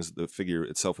new things. The figure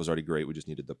itself was already great. We just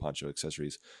needed the poncho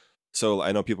accessories. So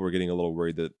I know people were getting a little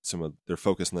worried that some of their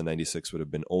focus in the 96 would have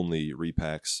been only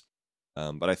repacks.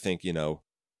 But I think,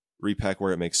 repack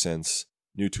where it makes sense,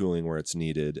 new tooling where it's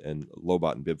needed, and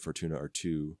Lobot and Bib Fortuna are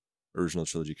two original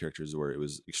trilogy characters where it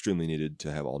was extremely needed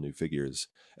to have all new figures.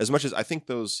 As much as I think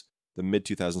the mid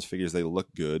 2000s figures, they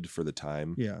look good for the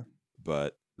time. Yeah.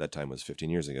 But that time was 15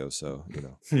 years ago. So,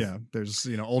 Yeah. There's,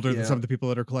 older than some of the people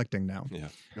that are collecting now. Yeah.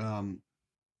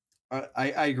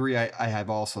 I agree. I have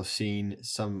also seen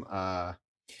some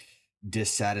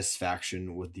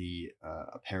dissatisfaction with the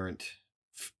apparent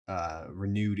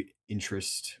renewed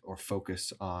interest or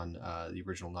focus on the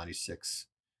original 96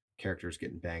 characters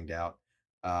getting banged out.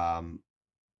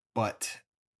 But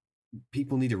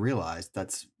people need to realize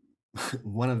that's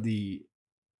one of the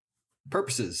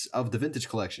purposes of the vintage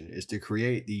collection is to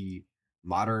create the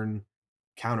modern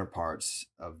counterparts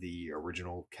of the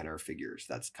original Kenner figures.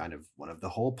 That's kind of one of the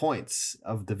whole points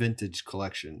of the vintage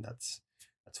collection. That's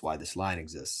why this line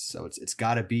exists. So it's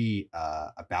got to be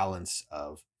a balance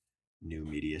of new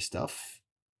media stuff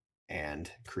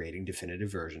and creating definitive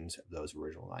versions of those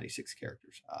original 96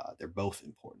 characters. They're both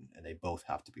important and they both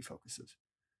have to be focuses.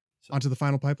 So. On to the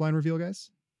final pipeline reveal,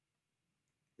 guys.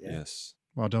 Yeah. Yes.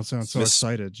 Wow, don't sound so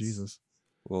excited. Jesus.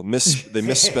 Well, they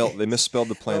misspelled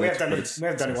the planet. We have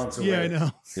done it once already. Yeah, I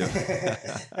know.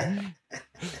 Yeah.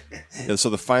 Yeah, so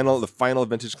the final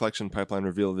vintage collection pipeline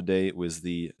reveal of the day was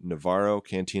the Navarro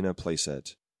Cantina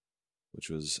playset, which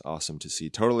was awesome to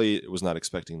see. Totally was not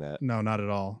expecting that. No, not at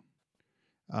all.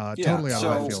 Totally out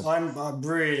of left field. I'm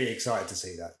really excited to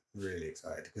see that. Really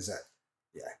excited because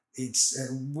it's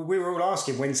we were all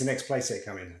asking when's the next playset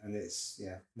coming, and it's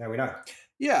now we know.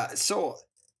 Yeah, so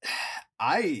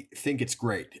I think it's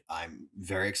great. I'm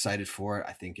very excited for it.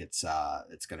 I think it's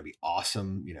going to be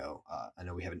awesome. I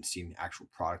know we haven't seen actual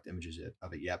product images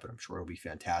of it yet, but I'm sure it'll be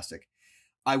fantastic.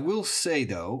 I will say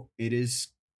though, it is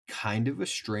kind of a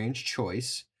strange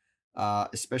choice,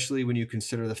 especially when you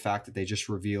consider the fact that they just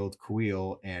revealed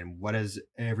Kuiil, and what has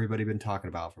everybody been talking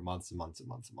about for months and months and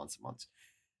months and months and months.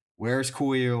 Where's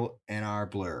Kuiil and our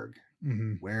Blurg?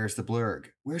 Mm-hmm. Where's the Blurg?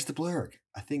 Where's the Blurg?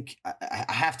 I think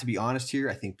I have to be honest here.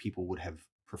 I think people would have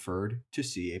preferred to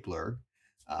see a Blurg.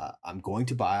 I'm going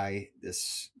to buy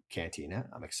this Cantina.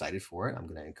 I'm excited for it. I'm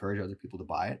going to encourage other people to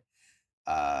buy it.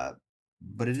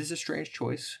 But it is a strange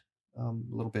choice, a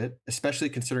little bit, especially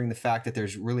considering the fact that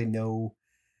there's really no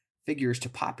figures to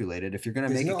populate it. If you're going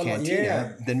to make a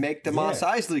Cantina, then make the Mos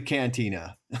Eisley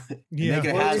Cantina. Make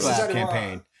it a HasLab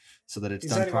campaign so that it's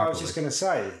done properly. What I was just going to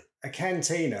say. A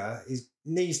Cantina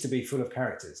needs to be full of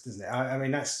characters, doesn't it? I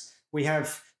mean, we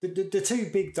have the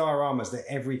two big dioramas that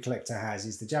every collector has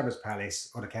is the Jabba's Palace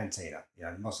or the Cantina,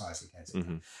 Mos Eisley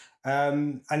Cantina.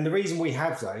 Mm-hmm. And the reason we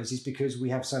have those is because we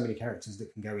have so many characters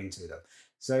that can go into them.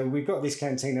 So we've got this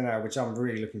Cantina now, which I'm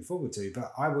really looking forward to.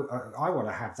 But I want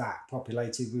to have that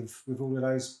populated with all of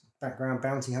those background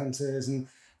bounty hunters, and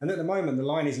at the moment the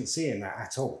line isn't seeing that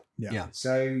at all. Yeah.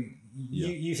 So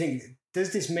you think?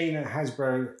 Does this mean that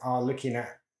Hasbro are looking at,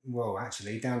 well,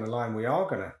 actually, down the line, we are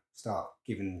going to start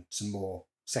giving some more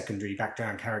secondary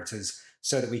background characters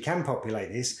so that we can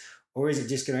populate this? Or is it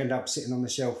just going to end up sitting on the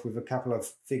shelf with a couple of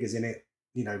figures in it,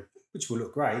 which will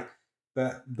look great,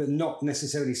 but not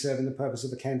necessarily serving the purpose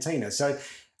of a cantina. So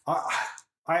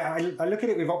I look at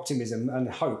it with optimism and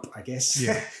hope, I guess,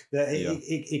 Yeah. that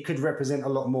it could represent a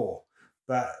lot more.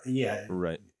 But yeah,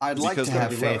 Right. I'd like Because to have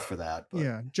that'd be faith rough. for that. But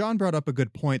Yeah, John brought up a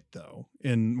good point though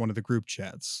in one of the group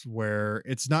chats where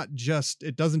it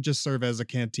doesn't just serve as a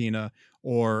cantina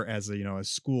or as a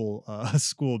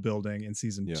school building in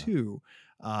season Yeah. 2,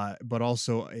 but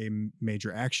also a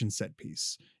major action set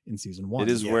piece in season 1.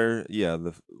 It is where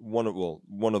one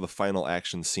of the final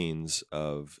action scenes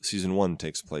of season 1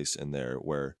 takes place in there,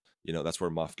 where that's where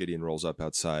Moff Gideon rolls up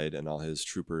outside and all his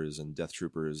troopers and death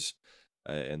troopers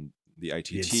and the ITT.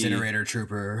 the incinerator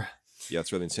trooper. Yeah,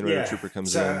 that's where the incinerator trooper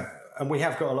comes so, in. and we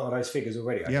have got a lot of those figures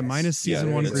already. I Yeah, guess. minus season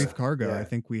Yeah, 1 it's- Grief Cargo. yeah. I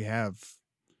think we have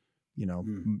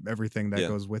everything that Yeah.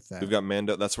 goes with that. We've got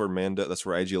Mando. That's where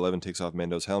IG-11 takes off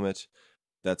Mando's helmet.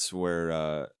 That's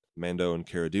where Mando and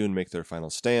Cara Dune make their final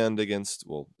stand against,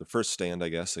 the first stand, I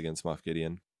guess, against Moff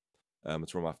Gideon.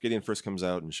 It's where Moff Gideon first comes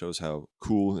out and shows how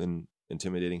cool and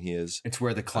intimidating he is. It's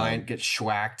where the client gets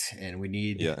schwacked, and we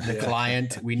need Yeah. the Yeah.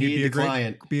 client. We He'd be need a the great-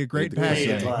 client. Be a great Yeah,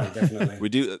 Yeah, pass. Clive, definitely. We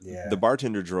do. Yeah. The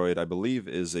bartender droid, I believe,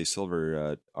 is a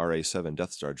silver RA-7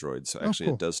 Death Star droid. So actually,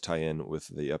 cool. it does tie in with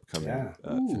the upcoming Yeah.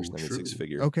 Finish Ooh, 96 true.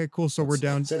 figure. Okay, cool. So we're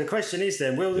down. So the question is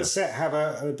then, will Yeah. the set have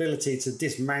an ability to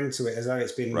dismantle it as though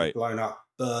it's been Right. blown up,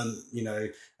 burnt?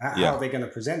 How Yeah. are they going to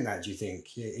present that? Do you think?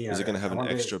 Is it going to have I an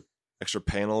wonder- extra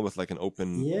panel with like an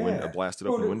open, a blasted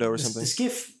Well, open window or the something?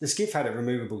 The skiff had a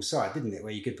removable side, didn't it?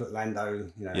 Where you could put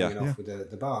Lando, hanging off with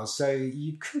the bars. So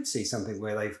you could see something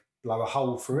where they blow a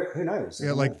hole through it. Who knows?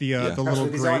 Yeah, like the Perhaps little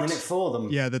we're designing grate. it for them.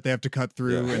 Yeah, that they have to cut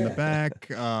through Yeah. in the Yeah. back,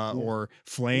 or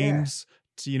flames.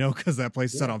 Because that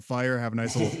place is set Yeah. on fire. Have a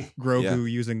nice little Grogu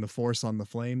using the Force on the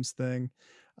flames thing.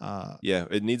 Yeah,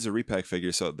 it needs a repack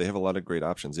figure, so they have a lot of great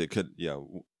options. It could,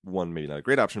 one maybe not a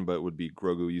great option, but it would be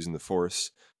Grogu using the Force.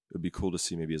 It would be cool to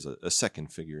see maybe as a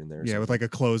second figure in there. or Yeah, with something. like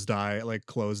a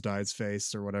closed eye's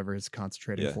face or whatever, his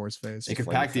concentrating Yeah. Force face. They could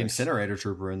flame pack the effects. incinerator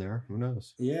trooper in there. Who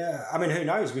knows? Yeah, I mean, who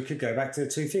knows? We could go back to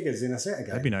 2 figures in a set again.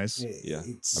 That'd be nice. Yeah.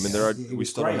 It's- I mean, it we was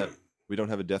still don't great. have. We don't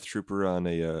have a Death Trooper on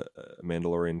a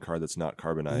Mandalorian card that's not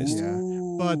carbonized.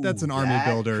 Yeah. But that's an Ooh, army that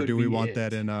builder. could Do we be want it.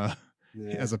 that in Yeah.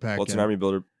 as a pack? Well, it's an army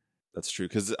builder. That's true,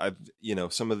 because I've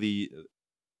some of the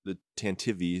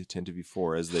Tantive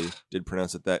 4, as they did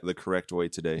pronounce it the correct way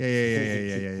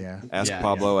today. Yeah. Ask Yeah,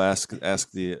 Pablo. Ask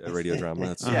the radio drama.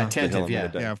 That's Yeah, Uh-huh. the hill attentive. I'm Yeah,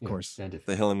 gonna die- Yeah, of course. Attentive.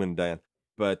 the hill I'm going to die on.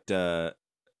 But that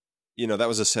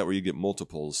was a set where you get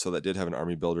multiples, so that did have an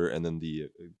army builder, and then the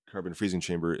carbon freezing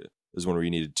chamber is one where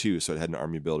you needed 2, so it had an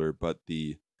army builder. But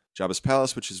the Jabba's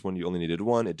Palace, which is when you only needed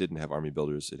 1, it didn't have army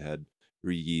builders. It had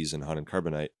Ree-Yees and Han and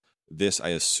Carbonite. This, I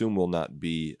assume, will not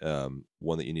be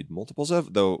one that you need multiples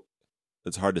of, though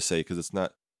it's hard to say because it's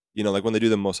not, like when they do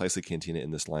the Mos Eisley Cantina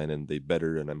in this line, and they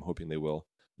better, and I'm hoping they will,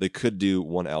 they could do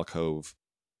 1 alcove,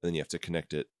 and then you have to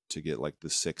connect it to get like the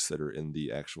 6 that are in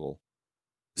the actual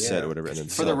set Yeah. or whatever. And then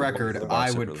For sell the them record, box I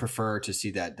would separately. prefer to see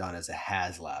that done as a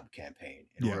HasLab campaign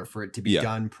in Yeah. order for it to be Yeah.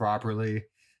 done properly.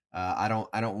 I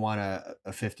don't want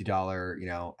a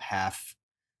 $50, half.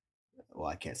 Well,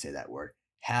 I can't say that word.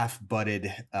 Half-butted,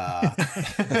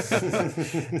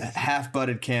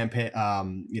 half-butted campaign.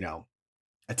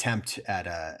 Attempt at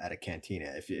a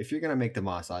cantina. If you're gonna make the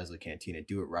Mos Eisley Cantina,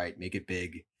 do it right. Make it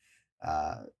big.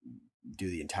 Do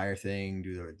the entire thing.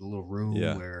 Do the little room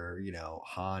Yeah. where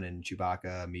Han and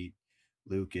Chewbacca meet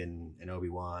Luke and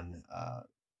Obi-Wan.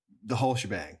 The whole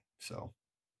shebang. So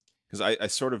Because I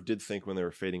sort of did think when they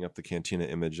were fading up the Cantina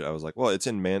image, I was like, well, it's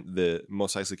in the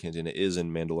Mos Eisley Cantina is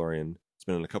in Mandalorian. It's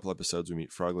been in a couple episodes. We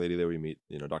meet Frog Lady there. We meet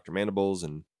Dr. Mandibles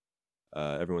and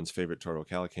everyone's favorite Toro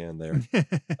Calican there.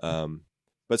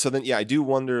 But so then, I do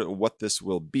wonder what this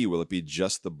will be. Will it be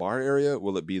just the bar area?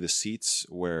 Will it be the seats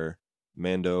where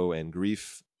Mando and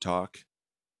Grief talk?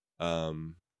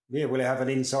 Yeah, will it have an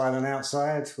inside and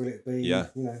outside? Will it be? Yeah.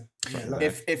 Like,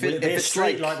 If will it be a it's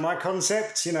street like my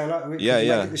concept? Like we Yeah, could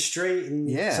yeah. make it the street, and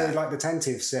Yeah. so like the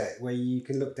Tantive set where you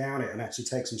can look down it and actually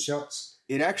take some shots.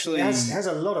 it actually It has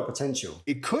a lot of potential.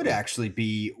 it could actually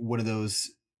be one of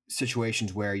those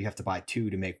situations where you have to buy 2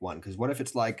 to make 1. Because what if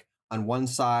it's like on one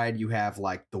side you have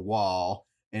like the wall,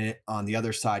 and on the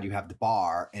other side you have the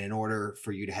bar, and in order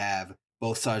for you to have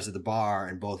both sides of the bar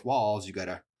and both walls, you got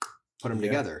to put them Yeah.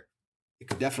 together. It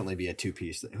could definitely be a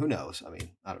 2-piece. Who knows? I mean,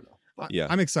 I don't know. Yeah.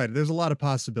 I'm excited. There's a lot of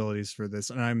possibilities for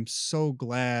this, and I'm so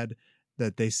glad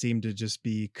that they seem to just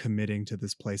be committing to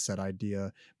this playset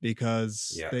idea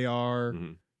because Yeah. they are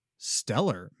Mhm.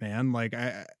 stellar, man. Like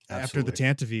after the Absolutely.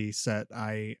 Tantive set,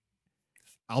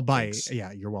 I'll buy. Thanks.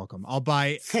 Yeah, you're welcome. I'll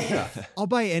buy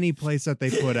any playset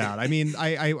they put out. I mean,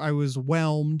 I was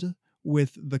whelmed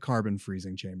with the carbon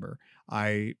freezing chamber.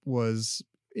 I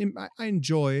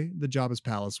enjoy the Jabba's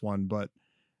Palace one, but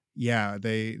yeah,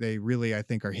 they really, I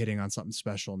think, are hitting on something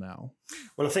special now.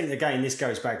 Well, I think, again, this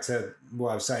goes back to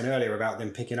what I was saying earlier about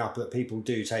them picking up that people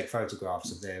do take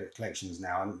photographs of their collections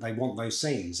now, and they want those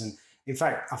scenes. And in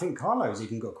fact, I think Carlo's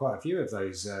even got quite a few of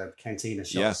those cantina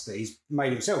shots that he's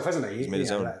made himself, hasn't he? He's made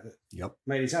his own. Yep.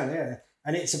 Made his own, yeah.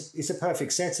 And it's a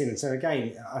perfect setting. And so,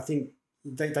 again, I think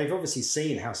they've obviously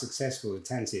seen how successful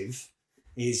Tantive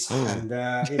is, and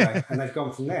and they've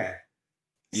gone from there.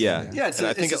 Yeah. Yeah, it's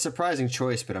a surprising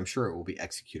choice, but I'm sure it will be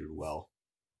executed well.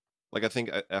 Like, I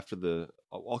think after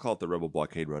I'll call it the Rebel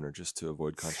Blockade Runner just to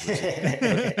avoid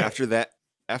controversy.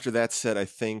 After that set, I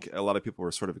think a lot of people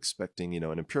were sort of expecting,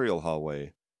 an Imperial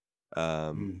hallway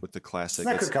with the classic.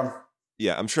 That could come.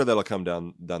 Yeah, I'm sure that'll come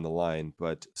down the line.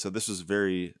 But so this was a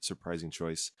very surprising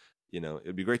choice.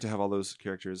 It'd be great to have all those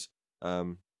characters.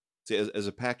 See, as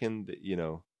a pack-in,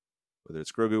 whether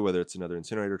it's Grogu, whether it's another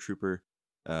Incinerator Trooper,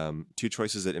 two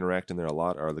choices that interact in there a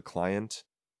lot are the Client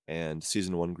and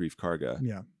Season 1 Greef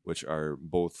Karga, which are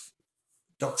both.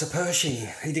 Dr. Pershing.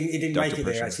 He didn't make it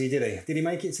there, actually, did he? Did he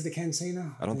make it to the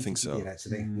cantina? I don't think so. He did,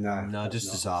 actually. No,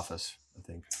 just his office, I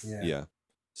think. Yeah.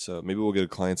 So maybe we'll get a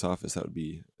Client's office. That would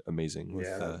be amazing. With,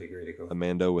 that would be really cool.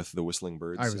 Amanda with the whistling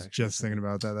birds. I was just thinking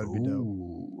about that. That'd be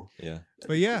dope. Yeah.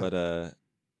 But yeah. But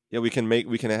we can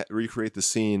recreate the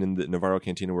scene in the Navarro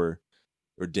Cantina where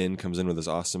Din comes in with his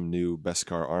awesome new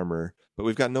Beskar armor, but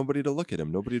we've got nobody to look at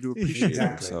him, nobody to appreciate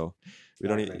him. So we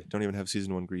don't even have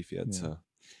Season 1 Greef yet. So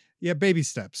yeah, baby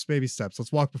steps.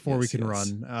 Let's walk before we can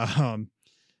run.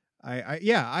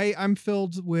 I'm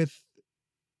filled with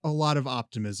a lot of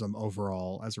optimism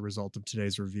overall as a result of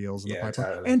today's reveals in the pipeline,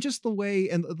 totally. And just the way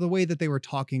that they were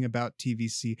talking about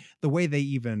TVC, the way they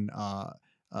even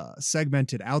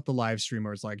segmented out the live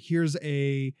streamers, like, here's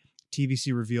a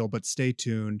TVC reveal, but stay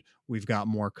tuned, we've got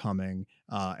more coming.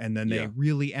 And then they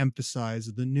really emphasize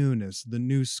the newness, the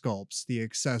new sculpts, the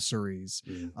accessories,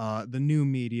 the new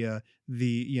media,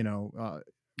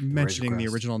 mentioning the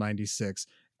original 96,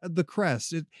 the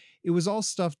crest. It was all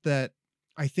stuff that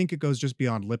I think it goes just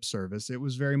beyond lip service. It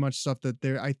was very much stuff that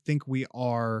I think we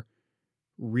are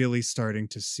really starting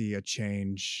to see a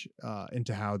change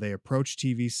into how they approach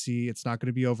TVC. It's not going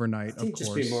to be overnight, I think, of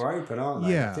just course. be more open, aren't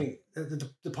they? Yeah. I think the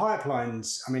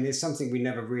pipelines, it's something we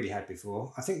never really had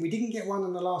before. I think we didn't get one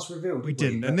in the last reveal. We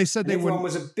didn't. And they said they everyone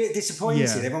wouldn't. was a bit disappointed.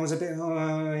 Yeah. Everyone was a bit,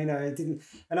 it didn't.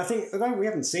 And I think, although we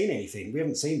haven't seen anything, we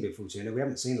haven't seen Bib Fortuna, we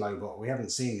haven't seen Lobot, we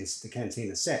haven't seen the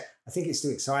Cantina set, I think it's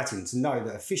still exciting to know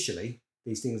that officially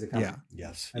these things are coming. Yeah.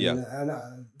 Yes.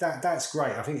 And that's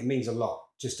great. I think it means a lot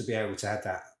just to be able to have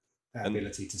that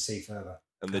ability to see further.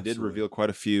 And they did reveal quite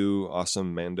a few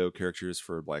awesome Mando characters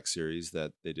for Black Series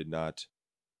that they did not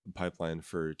pipeline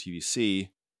for TVC.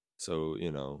 So,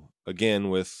 again,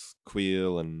 with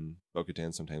Queel and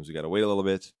Bo-Katan, sometimes we got to wait a little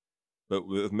bit. But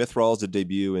with Mythrol's the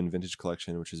debut in Vintage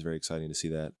Collection, which is very exciting to see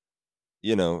that.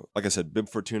 Like I said, Bib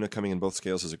Fortuna coming in both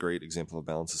scales is a great example of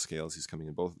balance of scales. He's coming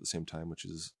in both at the same time, which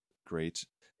is great.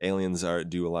 Aliens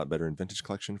do a lot better in Vintage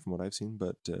Collection from what I've seen,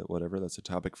 but whatever, that's a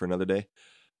topic for another day.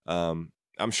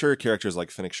 I'm sure characters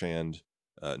like Fennec Shand,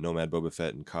 Nomad Boba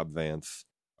Fett, and Cobb Vanth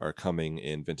are coming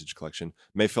in Vintage Collection.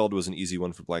 Mayfeld was an easy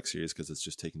one for Black Series because it's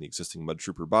just taking the existing Mud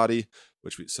Trooper body,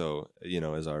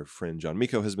 as our friend John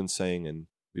Miko has been saying, and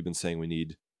we've been saying we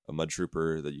need a Mud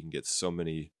Trooper that you can get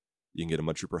you can get a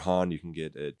Mud Trooper Han, you can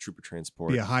get a Trooper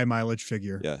Transport. Be a high mileage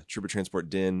figure. Yeah, Trooper Transport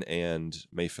Din and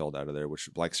Mayfeld out of there, which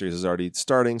Black Series is already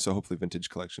starting, so hopefully Vintage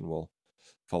Collection will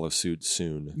follow suit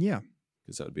soon. Yeah.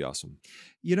 Because that would be awesome.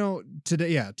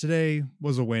 Today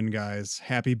was a win, guys.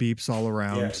 Happy beeps all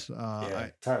around.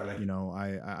 Totally.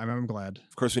 I'm glad.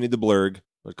 Of course, we need the blurg,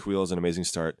 but Queel is an amazing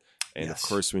start. And of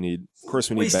course, we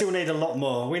still need a lot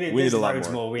more. We need a lot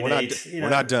more. We're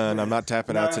not done. I'm not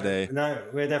tapping out today. No,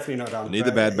 we're definitely not done. We need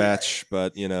the Bad Batch,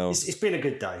 but it's been a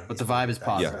good day. But the vibe is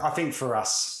positive. I think for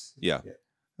us. Yeah.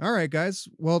 All right, guys.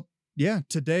 Well,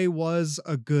 today was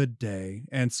a good day.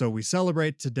 And so we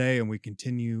celebrate today and we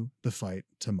continue the fight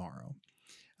tomorrow.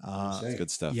 Good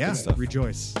stuff. Yeah, good stuff.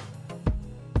 Rejoice.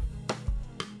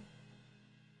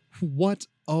 What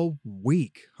a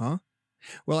week, huh?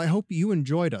 Well, I hope you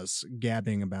enjoyed us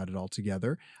gabbing about it all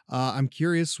together. I'm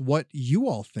curious what you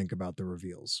all think about the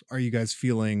reveals. Are you guys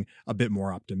feeling a bit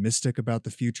more optimistic about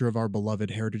the future of our beloved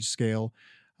Heritage Scale?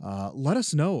 Let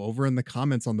us know over in the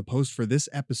comments on the post for this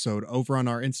episode over on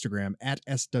our Instagram at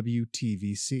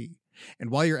SWTVC. And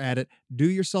while you're at it, do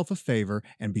yourself a favor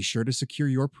and be sure to secure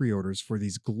your pre-orders for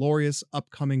these glorious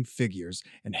upcoming figures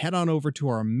and head on over to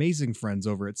our amazing friends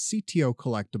over at CTO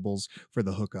Collectibles for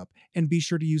the hookup, and be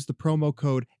sure to use the promo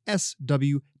code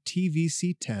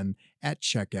SWTVC10 at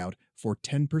checkout for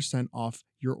 10% off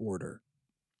your order.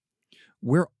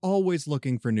 We're always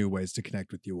looking for new ways to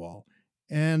connect with you all,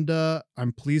 and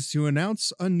I'm pleased to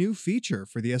announce a new feature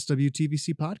for the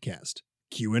SWTVC podcast,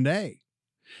 Q&A.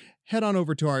 Head on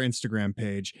over to our Instagram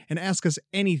page and ask us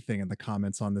anything in the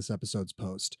comments on this episode's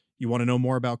post. You want to know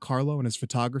more about Carlo and his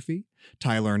photography,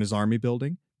 Tyler and his army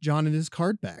building, John and his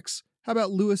card backs? How about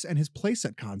Lewis and his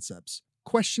playset concepts?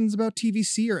 Questions about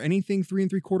TVC or anything 3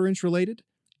 3/4 inch related?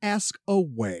 Ask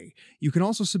away. You can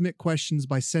also submit questions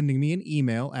by sending me an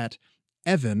email at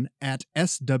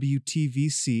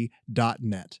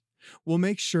evan@swtvc.net. We'll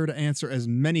make sure to answer as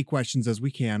many questions as we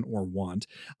can or want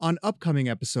on upcoming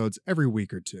episodes every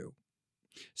week or two.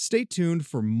 Stay tuned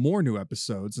for more new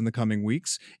episodes in the coming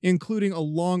weeks, including a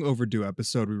long overdue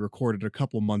episode we recorded a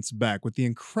couple months back with the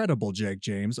incredible Jake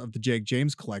James of the Jake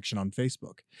James Collection on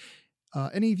Facebook.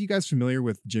 Any of you guys familiar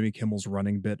with Jimmy Kimmel's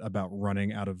running bit about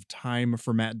running out of time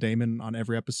for Matt Damon on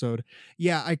every episode?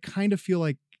 Yeah, I kind of feel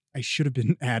like I should have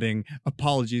been adding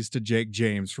apologies to Jake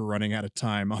James for running out of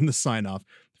time on the sign-off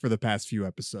for the past few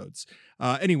episodes.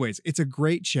 Anyways, it's a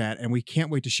great chat, and we can't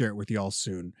wait to share it with you all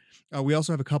soon. We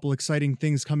also have a couple exciting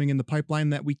things coming in the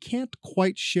pipeline that we can't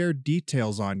quite share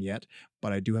details on yet,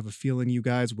 but I do have a feeling you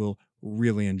guys will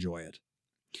really enjoy it.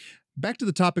 Back to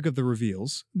the topic of the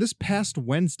reveals. This past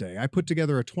Wednesday, I put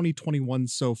together a 2021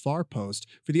 so far post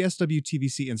for the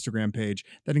SWTVC Instagram page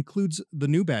that includes the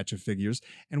new batch of figures,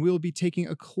 and we will be taking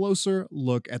a closer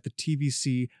look at the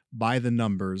TVC by the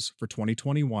numbers for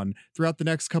 2021 throughout the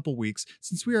next couple weeks,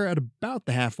 since we are at about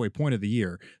the halfway point of the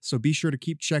year, so be sure to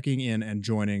keep checking in and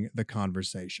joining the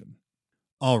conversation.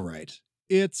 All right,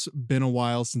 it's been a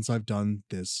while since I've done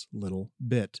this little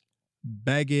bit.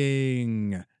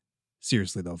 Begging.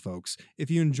 Seriously though, folks, if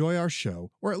you enjoy our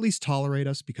show, or at least tolerate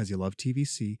us because you love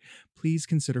TVC, please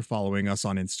consider following us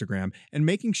on Instagram and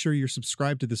making sure you're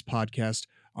subscribed to this podcast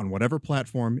on whatever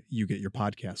platform you get your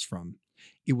podcasts from.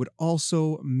 It would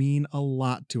also mean a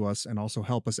lot to us and also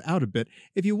help us out a bit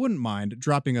if you wouldn't mind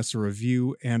dropping us a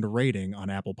review and rating on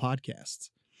Apple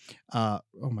Podcasts.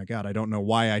 Oh my God, I don't know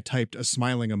why I typed a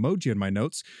smiling emoji in my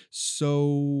notes,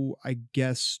 so I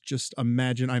guess just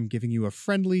imagine I'm giving you a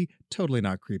friendly, totally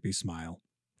not creepy smile.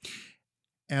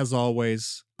 As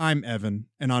always, I'm Evan,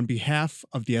 and on behalf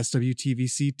of the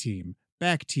SWTVC team,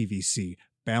 back TVC,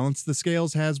 balance the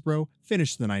scales Hasbro,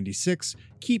 finish the 96,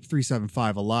 keep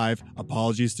 375 alive,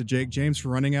 apologies to Jake James for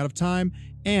running out of time,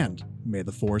 and may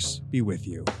the Force be with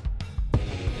you.